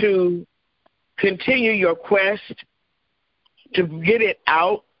Aretha, to continue your quest to get it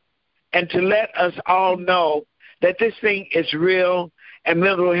out and to let us all know that this thing is real and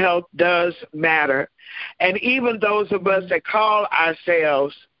mental health does matter. And even those of us that call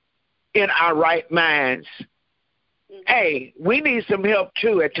ourselves in our right minds, hey, we need some help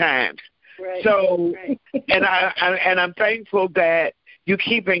too at times. Right. So, and I'm thankful that you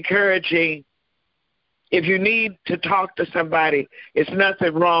keep encouraging. If you need to talk to somebody, it's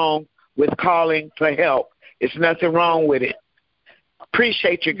nothing wrong with calling for help. It's nothing wrong with it.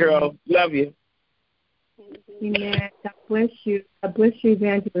 Appreciate you, girl. Love you. Amen. God bless you. God bless you,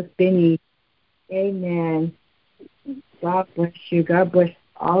 Evangelist Benny. Amen. God bless you. God bless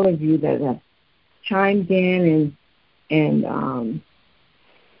all of you that have chimed in and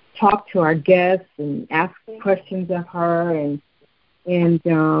talked to our guests and asked questions of her. And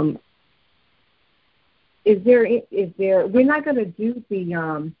is there? We're not going to do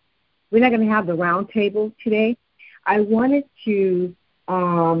we're not going to have the round table today. I wanted to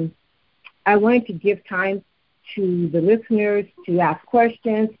give time to the listeners to ask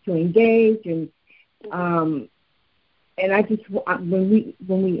questions, to engage, and I just when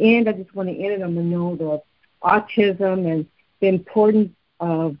we end, I just want to end on the note of autism and the importance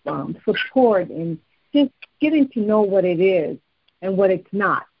of support and just getting to know what it is and what it's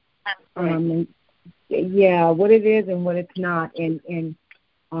not. What it is and what it's not, and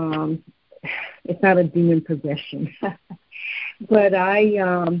it's not a demon possession. But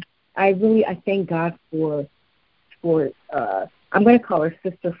I thank God for I'm going to call her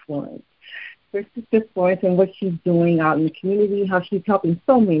Sister Florence. For Sister Florence and what she's doing out in the community, how she's helping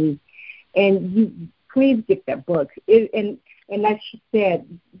so many. And you please get that book. And like she said,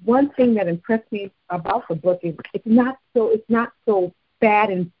 one thing that impressed me about the book is it's not so fat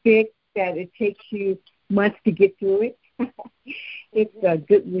and thick that it takes you months to get through it. It's a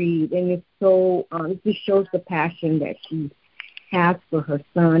good read, and it's so it just shows the passion that she's has for her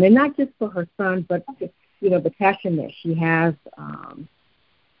son, and not just for her son, but the passion that she has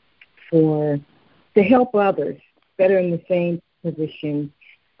to help others that are in the same position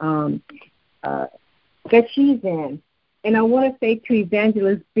that she's in. And I want to say to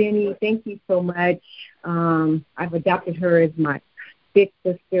Evangelist Benny, thank you so much. I've adopted her as my big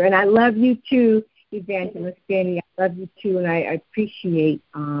sister, and I love you too, Evangelist Benny. I love you too, and I appreciate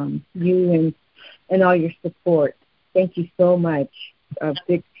you and all your support. Thank you so much, a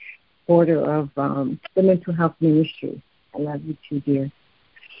big supporter of the Mental Health Ministry. I love you too, dear.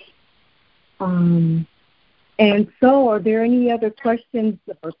 And so, are there any other questions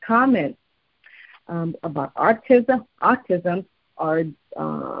or comments about autism, or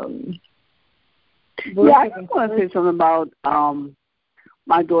yeah, I just want to say something about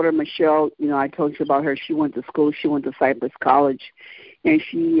my daughter Michelle. I told you about her. She went to school. She went to Cypress College, and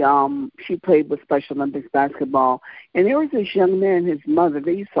she played with Special Olympics basketball. And there was this young man and his mother.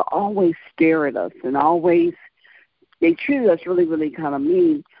 They used to always stare at us, and they treated us really, really kind of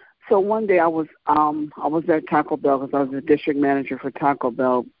mean. So one day I was at Taco Bell because I was the district manager for Taco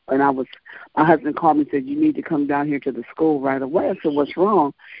Bell, and my husband called me and said, "You need to come down here to the school right away." I said, "What's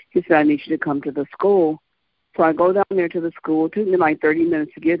wrong?" He said, "I need you to come to the school." So I go down there to the school. It took me like 30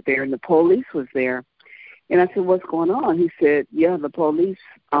 minutes to get there, and the police was there. And I said, "What's going on?" He said, "Yeah, the police,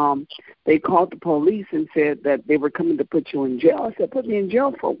 they called the police and said that they were coming to put you in jail." I said, "Put me in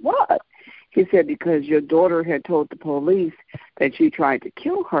jail for what?" He said, "Because your daughter had told the police that you tried to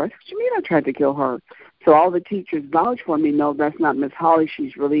kill her." I said, "What do you mean I tried to kill her?" So all the teachers vouched for me. "No, that's not Miss Holly.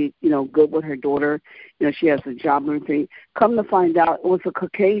 She's really, good with her daughter. She has a job and everything." Come to find out, it was a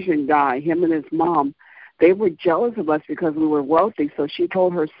Caucasian guy, him and his mom. They were jealous of us because we were wealthy, so she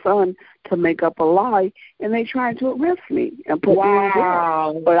told her son to make up a lie, and they tried to arrest me and put me in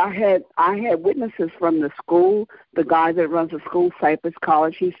jail. But I had witnesses from the school. The guy that runs the school, Cypress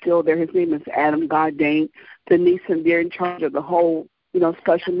College, he's still there. His name is Adam Godane. Denise, and they're in charge of the whole,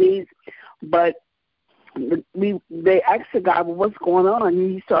 special needs. But they asked the guy, "Well, what's going on?"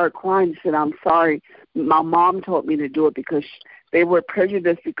 And he started crying. He said, "I'm sorry. My mom told me to do it because they were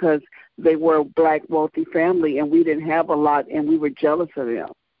prejudiced because they were a black wealthy family and we didn't have a lot and we were jealous of them."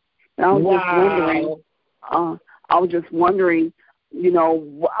 And I was just wondering,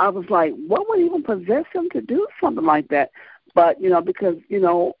 I was like, what would even possess him to do something like that? But, because we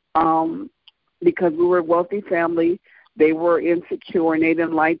were a wealthy family, they were insecure and they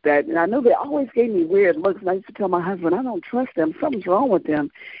didn't like that. And I know they always gave me weird looks. And I used to tell my husband, "I don't trust them. Something's wrong with them."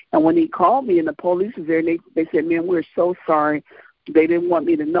 And when he called me and the police was there, and they said, "Man, we're so sorry. They didn't want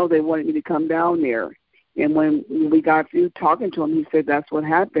me to know. They wanted me to come down there." And when we got through talking to him, he said that's what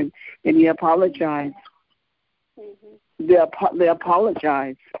happened, and he apologized. Mm-hmm. They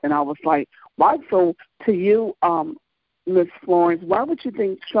apologized, and I was like, "Why?" So to you, Miss Florence, why would you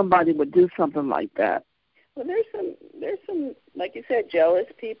think somebody would do something like that? Well, there's some like you said, jealous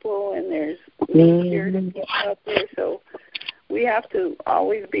people, and there's weird people out there. So we have to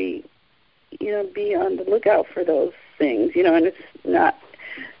always be on the lookout for those things, and it's not,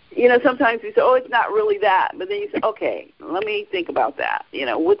 sometimes you say, "Oh, it's not really that," but then you say, "Okay, let me think about that,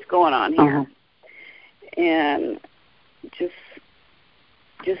 what's going on here?" And just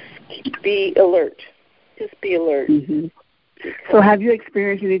be alert. Just be alert. Mm-hmm. So have you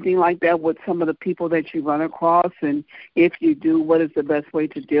experienced anything like that with some of the people that you run across? And if you do, what is the best way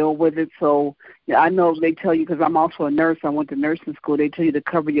to deal with it? So I know they tell you, because I'm also a nurse, I went to nursing school, they tell you to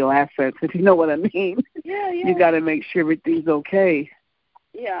cover your assets, if you know what I mean. Yeah. You got to make sure everything's okay.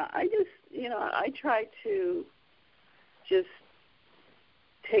 Yeah, I just, I try to just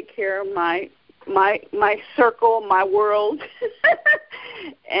take care of my circle, my world.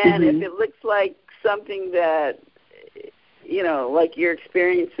 And if it looks like something that, like you're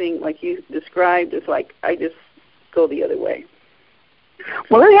experiencing, like you described, it's like I just go the other way.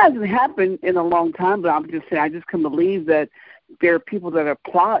 Well, it hasn't happened in a long time, but I'm just saying I just can believe that there are people that are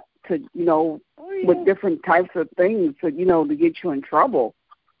plot to, with different types of things to, to get you in trouble.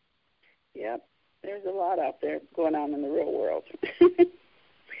 Yep. There's a lot out there going on in the real world.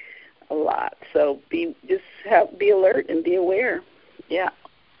 A lot. So be alert and be aware. Yeah.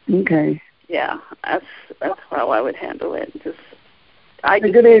 Okay. Yeah, that's how I would handle it. Good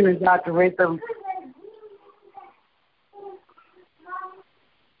evening, Dr. Aretha.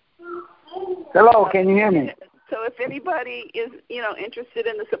 Hello, can you hear me? So if anybody is, interested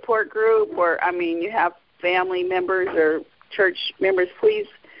in the support group, or, you have family members or church members, please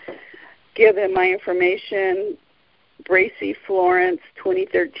give them my information,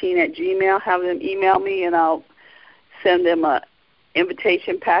 BracyFlorence2013@gmail. Have them email me, and I'll send them a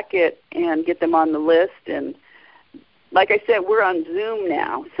invitation packet and get them on the list. And like I said, we're on Zoom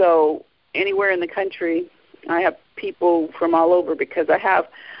now. So anywhere in the country, I have people from all over because I have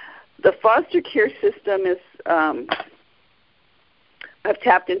the foster care system is, I've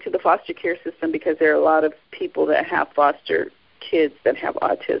tapped into the foster care system because there are a lot of people that have foster kids that have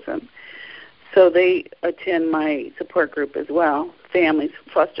autism. So they attend my support group as well, families,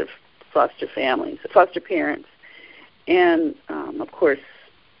 foster families, foster parents, and, of course,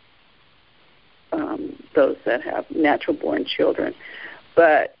 those that have natural-born children.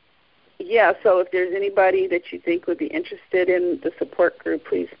 But, yeah, so if there's anybody that you think would be interested in the support group,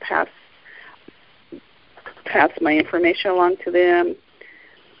 please pass my information along to them.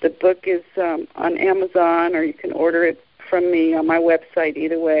 The book is on Amazon, or you can order it from me on my website,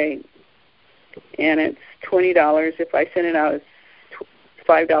 either way. And it's $20. If I send it out, it's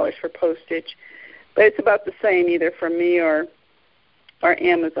 $5 for postage. But it's about the same either from me or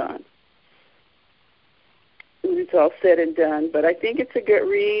Amazon. It's all said and done. But I think it's a good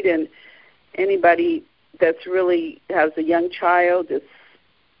read, and anybody that's really has a young child that's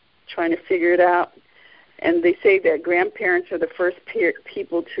trying to figure it out. And they say that grandparents are the first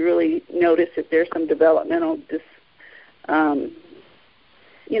people to really notice if there's some developmental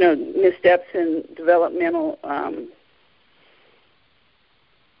missteps in developmental,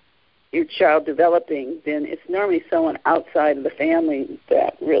 your child developing, then it's normally someone outside of the family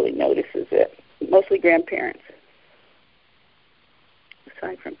that really notices it, mostly grandparents,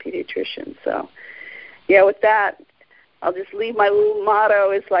 aside from pediatricians. So, yeah, with that, I'll just leave my little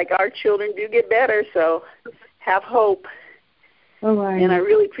motto. It's like our children do get better, so have hope. All right. And I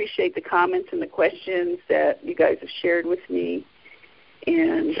really appreciate the comments and the questions that you guys have shared with me.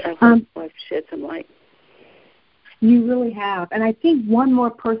 And I hope I've shed some light. You really have. And I think one more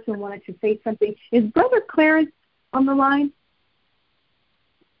person wanted to say something. Is Brother Clarence on the line?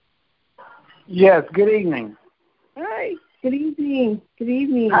 Yes, good evening. Hi. Good evening. Good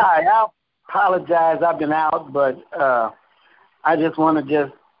evening. Hi, I apologize. I've been out, but I just want to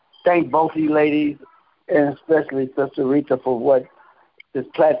just thank both of you ladies, and especially Sister Aretha, for what this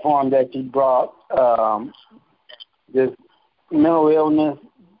platform that you brought. This mental illness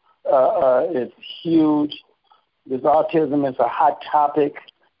is huge. This autism is a hot topic.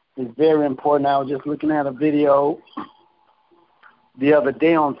 It's very important. I was just looking at a video the other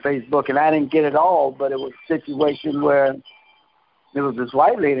day on Facebook, and I didn't get it all, but it was a situation where there was this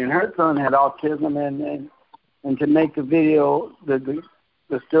white lady, and her son had autism, and to make the video, the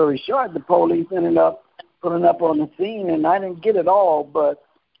story short, the police ended up pulling up on the scene, and I didn't get it all, but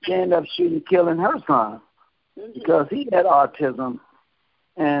they ended up killing her son because he had autism.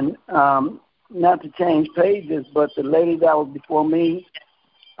 And not to change pages, but the lady that was before me,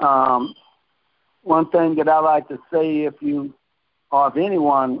 one thing that I like to say, if you or if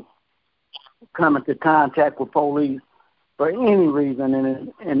anyone come into contact with police for any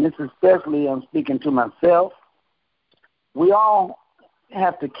reason, and this especially I'm speaking to myself, we all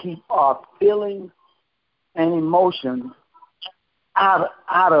have to keep our feelings and emotions out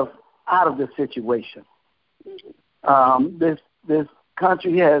of the situation. This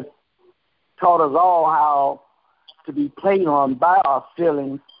country has taught us all how to be played on by our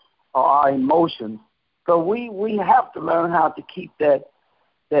feelings or our emotions. So we have to learn how to keep that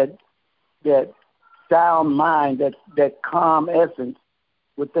sound mind, that calm essence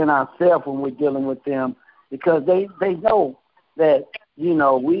within ourselves when we're dealing with them, because they know that,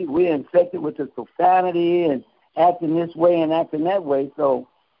 we're infected with the profanity and acting this way and acting that way. So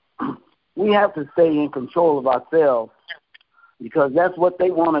we have to stay in control of ourselves, because that's what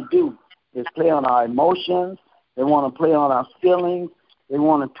they want to do, is play on our emotions. They want to play on our feelings. They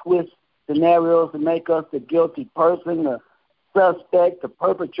want to twist scenarios to make us the guilty person, the suspect, the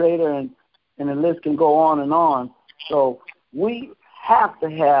perpetrator, and the list can go on and on. So we have to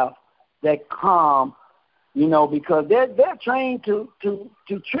have that calm, because they're trained to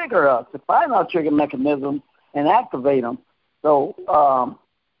trigger us, to find our trigger mechanisms and activate them. So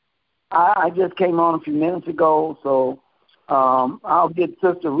I just came on a few minutes ago, so I'll get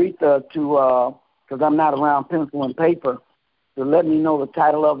Sister Aretha to, because I'm not around pencil and paper, to let me know the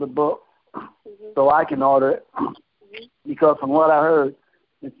title of the book so I can order it. Because from what I heard,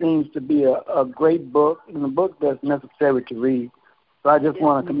 it seems to be a great book, and a book that's necessary to read. So I just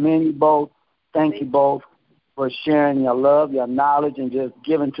want to commend you both. Thank you both for sharing your love, your knowledge, and just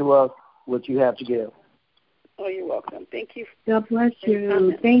giving to us what you have to give. Oh, you're welcome. Thank you. God bless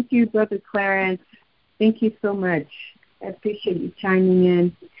you. Thank you, Brother Clarence. Thank you so much. I appreciate you chiming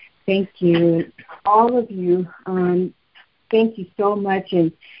in. Thank you. All of you, thank you so much.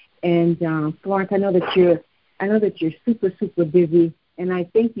 And Florence, I know that you're super, super busy, and I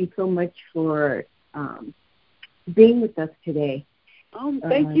thank you so much for being with us today.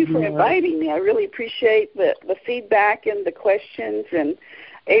 Thank you for inviting me. I really appreciate the feedback and the questions and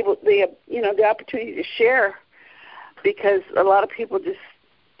the opportunity to share, because a lot of people just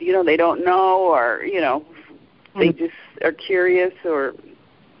they don't know, or they just are curious, or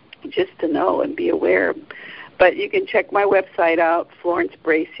just to know and be aware. But you can check my website out, Florence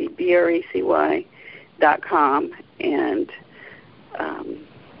Bracy, BRACY.com, and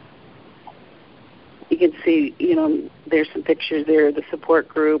you can see, there's some pictures there of the support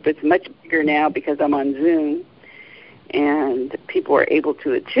group. It's much bigger now because I'm on Zoom, and people are able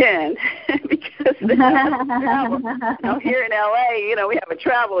to attend because they have travel. Here in LA, we have a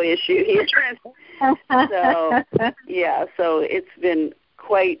travel issue here. So it's been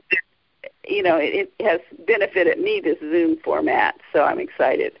quite, it has benefited me, this Zoom format, so I'm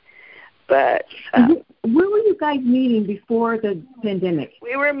excited. But where were you guys meeting before the pandemic?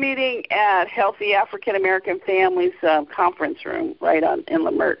 We were meeting at Healthy African American Families conference room right in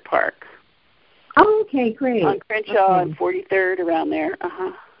Lamert Park. Oh, okay, great. On Crenshaw and 43rd, around there.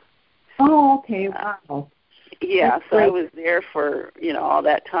 Oh, okay, wow. Yeah, so I was there for, all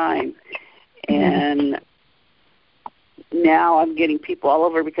that time. And now I'm getting people all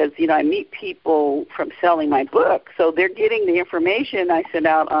over because, I meet people from selling my book. So they're getting the information I sent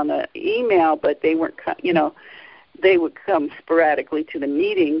out on the email, but they weren't, they would come sporadically to the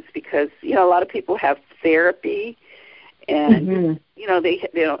meetings because, a lot of people have therapy and, they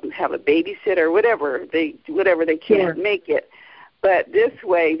don't have a babysitter or whatever they can't make it. But this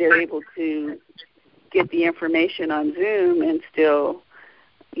way they're able to get the information on Zoom and still,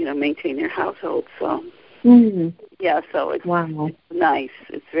 maintain their household. So, so it's nice.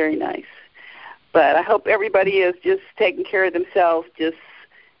 It's very nice. But I hope everybody is just taking care of themselves just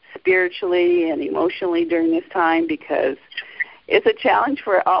spiritually and emotionally during this time, because it's a challenge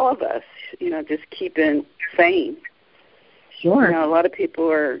for all of us, just keeping sane. Sure. A lot of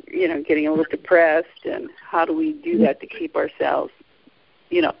people are, getting a little depressed, and how do we do that to keep ourselves,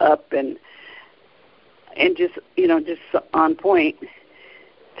 up and just, just on point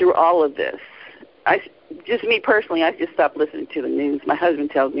through all of this. Me personally, I just stopped listening to the news. My husband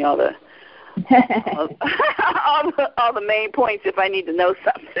tells me all the main points if I need to know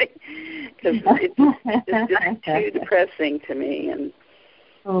something, because it's just too depressing to me. And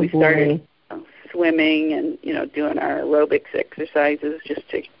we started swimming and doing our aerobics exercises just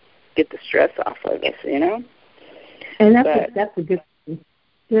to get the stress off of us, And that's a good thing.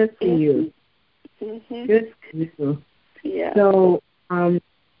 Good for you. Good for you. Yeah. So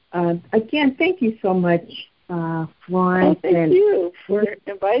again, thank you so much, Florence. Thank you for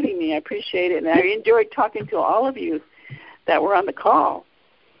inviting me. I appreciate it. And I enjoyed talking to all of you that were on the call.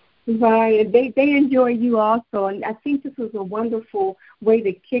 Right. They enjoy you also. And I think this was a wonderful way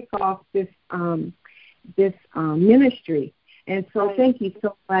to kick off this ministry. And so thank you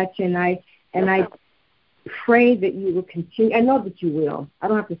so much. And I pray that you will continue. I know that you will. I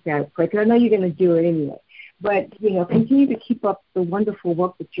don't have to say I pray, because I know you're going to do it anyway. But, continue to keep up the wonderful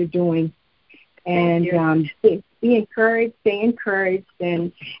work that you're doing. And be encouraged, stay encouraged,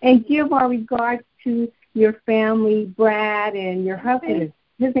 and give our regards to your family, Brad, and your husband.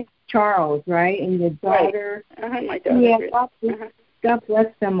 His name is Charles, right? And your daughter. Right. My daughter. Yeah, God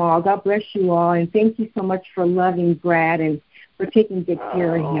bless them all. God bless you all. And thank you so much for loving Brad and for taking good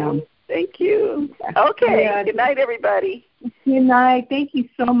care of him. Thank you. Okay. Good night, everybody. Good night. Thank you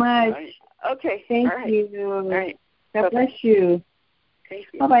so much. Right. Okay. Thank you. All right. God bless you. Thank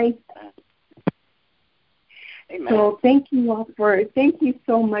you. Bye-bye. Amen. So thank you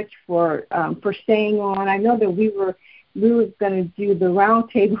so much for staying on. I know that we were going to do the round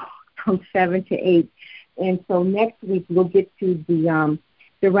table from 7 to 8, and so next week we'll get to the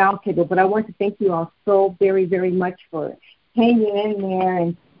round table. But I want to thank you all so very, very much for hanging in there,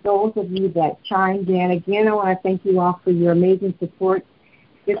 and those of you that chimed in. Again, I want to thank you all for your amazing support.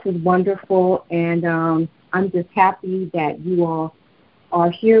 This is wonderful, and I'm just happy that you all are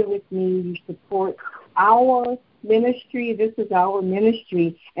here with me. You support our ministry. This is our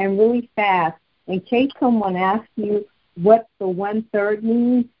ministry. And really fast, in case someone asks you what the 1/3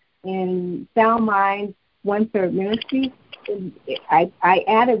 means in Sound Mind 1/3 ministry, I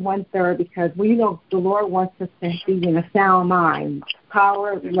added 1/3 because the Lord wants us to be in a sound mind,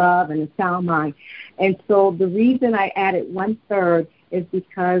 power, love, and a sound mind. And so the reason I added 1/3 is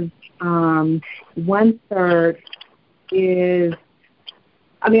because 1/3 is,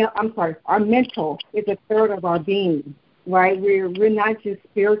 our mental is 1/3 of our being, right? We're not just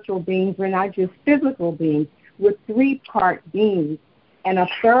spiritual beings. We're not just physical beings. We're 3-part beings, and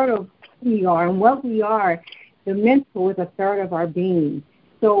 1/3 of who we are and what we are. The mental is 1/3 of our being,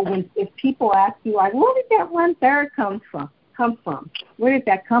 So if people ask you, like, where did that 1/3 come from? Where did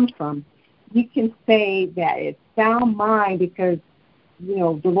that come from? You can say that it's sound mind because,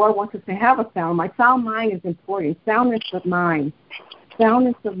 the Lord wants us to have a sound mind. Sound mind is important. Soundness of mind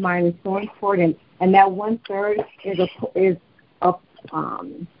is so important. And that 1/3 is a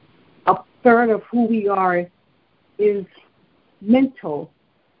third of who we are is mental,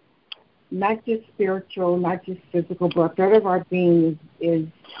 not just spiritual, not just physical, but a third of our being is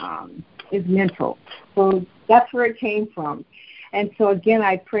mental. So that's where it came from. And so, again,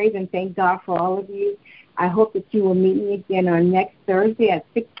 I praise and thank God for all of you. I hope that you will meet me again on next Thursday at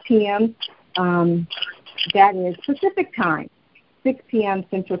 6 p.m. That is Pacific time, 6 p.m.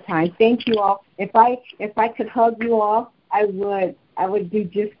 Central Time. Thank you all. If I could hug you all, I would do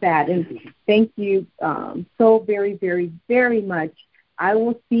just that. And thank you so very, very, very much. I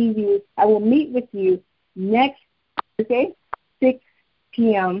will meet with you next Thursday, 6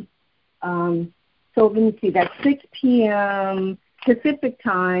 p.m. So let me see, that's 6 p.m. Pacific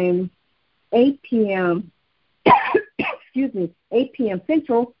time, 8 p.m. 8 p.m.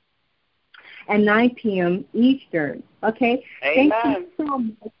 Central, and 9 p.m. Eastern. Okay? Amen. Thank you so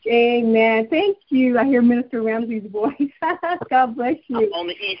much. Amen. Thank you. I hear Minister Ramsey's voice. God bless you. I'm on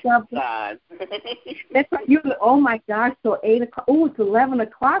the east side. That's right. Oh, my gosh. So 8 o'clock. Oh, it's 11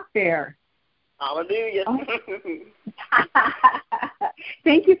 o'clock there. Hallelujah. Oh.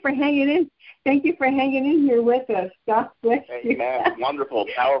 Thank you for hanging in. Thank you for hanging in here with us. God bless you. Amen. Wonderful,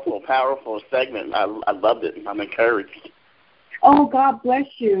 powerful segment. I loved it. I'm encouraged. Oh, God bless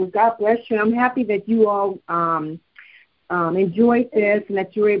you. God bless you. I'm happy that you all enjoyed this and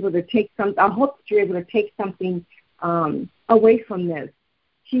that you're able to take some. I hope that you're able to take something away from this.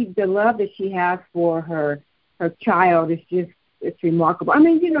 The love that she has for her child is just, it's remarkable. I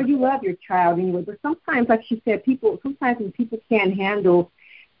mean, you love your child anyway, but sometimes, like she said, sometimes when people can't handle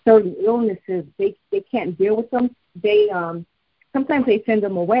certain illnesses, they can't deal with them. Sometimes they send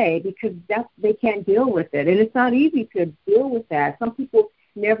them away because they can't deal with it, and it's not easy to deal with that. Some people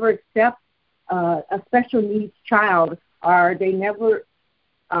never accept a special needs child, or they never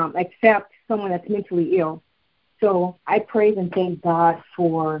accept someone that's mentally ill. So I praise and thank God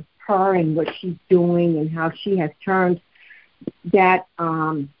for her and what she's doing and how she has turned that.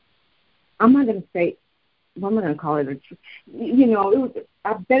 I'm not going to say. What am I going to call it?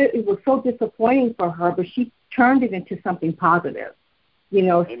 I bet it was so disappointing for her, but she turned it into something positive. She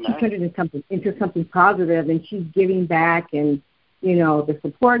turned it into something positive, and she's giving back, and the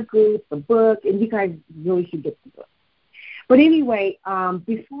support group, the book, and you guys really should get the book. But anyway,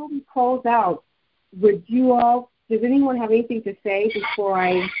 before we close out, does anyone have anything to say before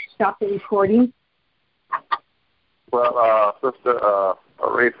I stop the recording? Well, Sister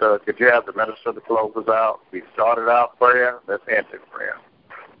Aretha, could you have the minister to close us out? We started out prayer. Let's end in prayer.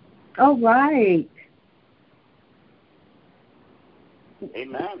 All right.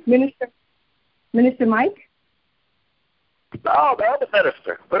 Amen. Minister Mike? No, the other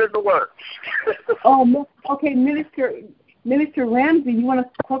minister. Put it to work. Okay, Minister Ramsey, you want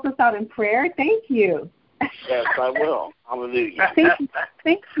to close us out in prayer? Thank you. Yes, I will. Hallelujah.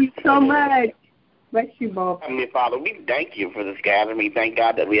 Thank you so much. Bless you both. Heavenly Father, we thank you for this gathering. We thank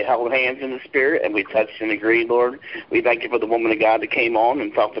God that we held hands in the Spirit and we touched and agreed, Lord. We thank you for the woman of God that came on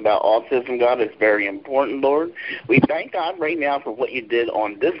and talked about autism, God. It's very important, Lord. We thank God right now for what you did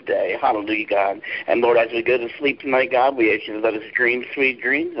on this day. Hallelujah, God. And, Lord, as we go to sleep tonight, God, we ask you to let us dream sweet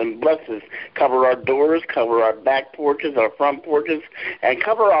dreams and bless us. Cover our doors, cover our back porches, our front porches, and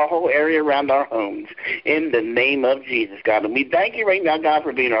cover our whole area around our homes in the name of Jesus, God. And we thank you right now, God,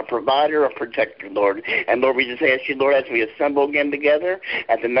 for being our provider, our protector, Lord. And, Lord, we just ask you, Lord, as we assemble again together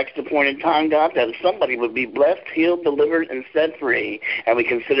at the next appointed time, God, that somebody would be blessed, healed, delivered, and set free. And we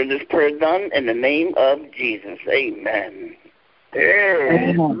consider this prayer done in the name of Jesus. Amen.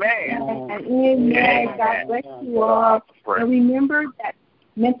 Amen. Amen. God bless you all. And remember that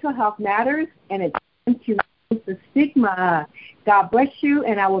mental health matters, and it's time to reduce the stigma. God bless you,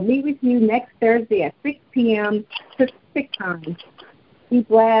 and I will meet with you next Thursday at 6 p.m. Pacific time. Be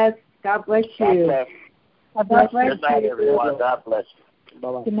blessed. God bless you. God bless you. Good night, everyone. God bless you.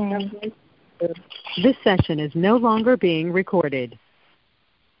 Bye-bye. Good night. This session is no longer being recorded.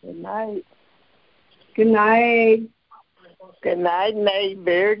 Good night. Good night. Good night, Nate.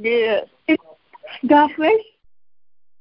 Very good. God bless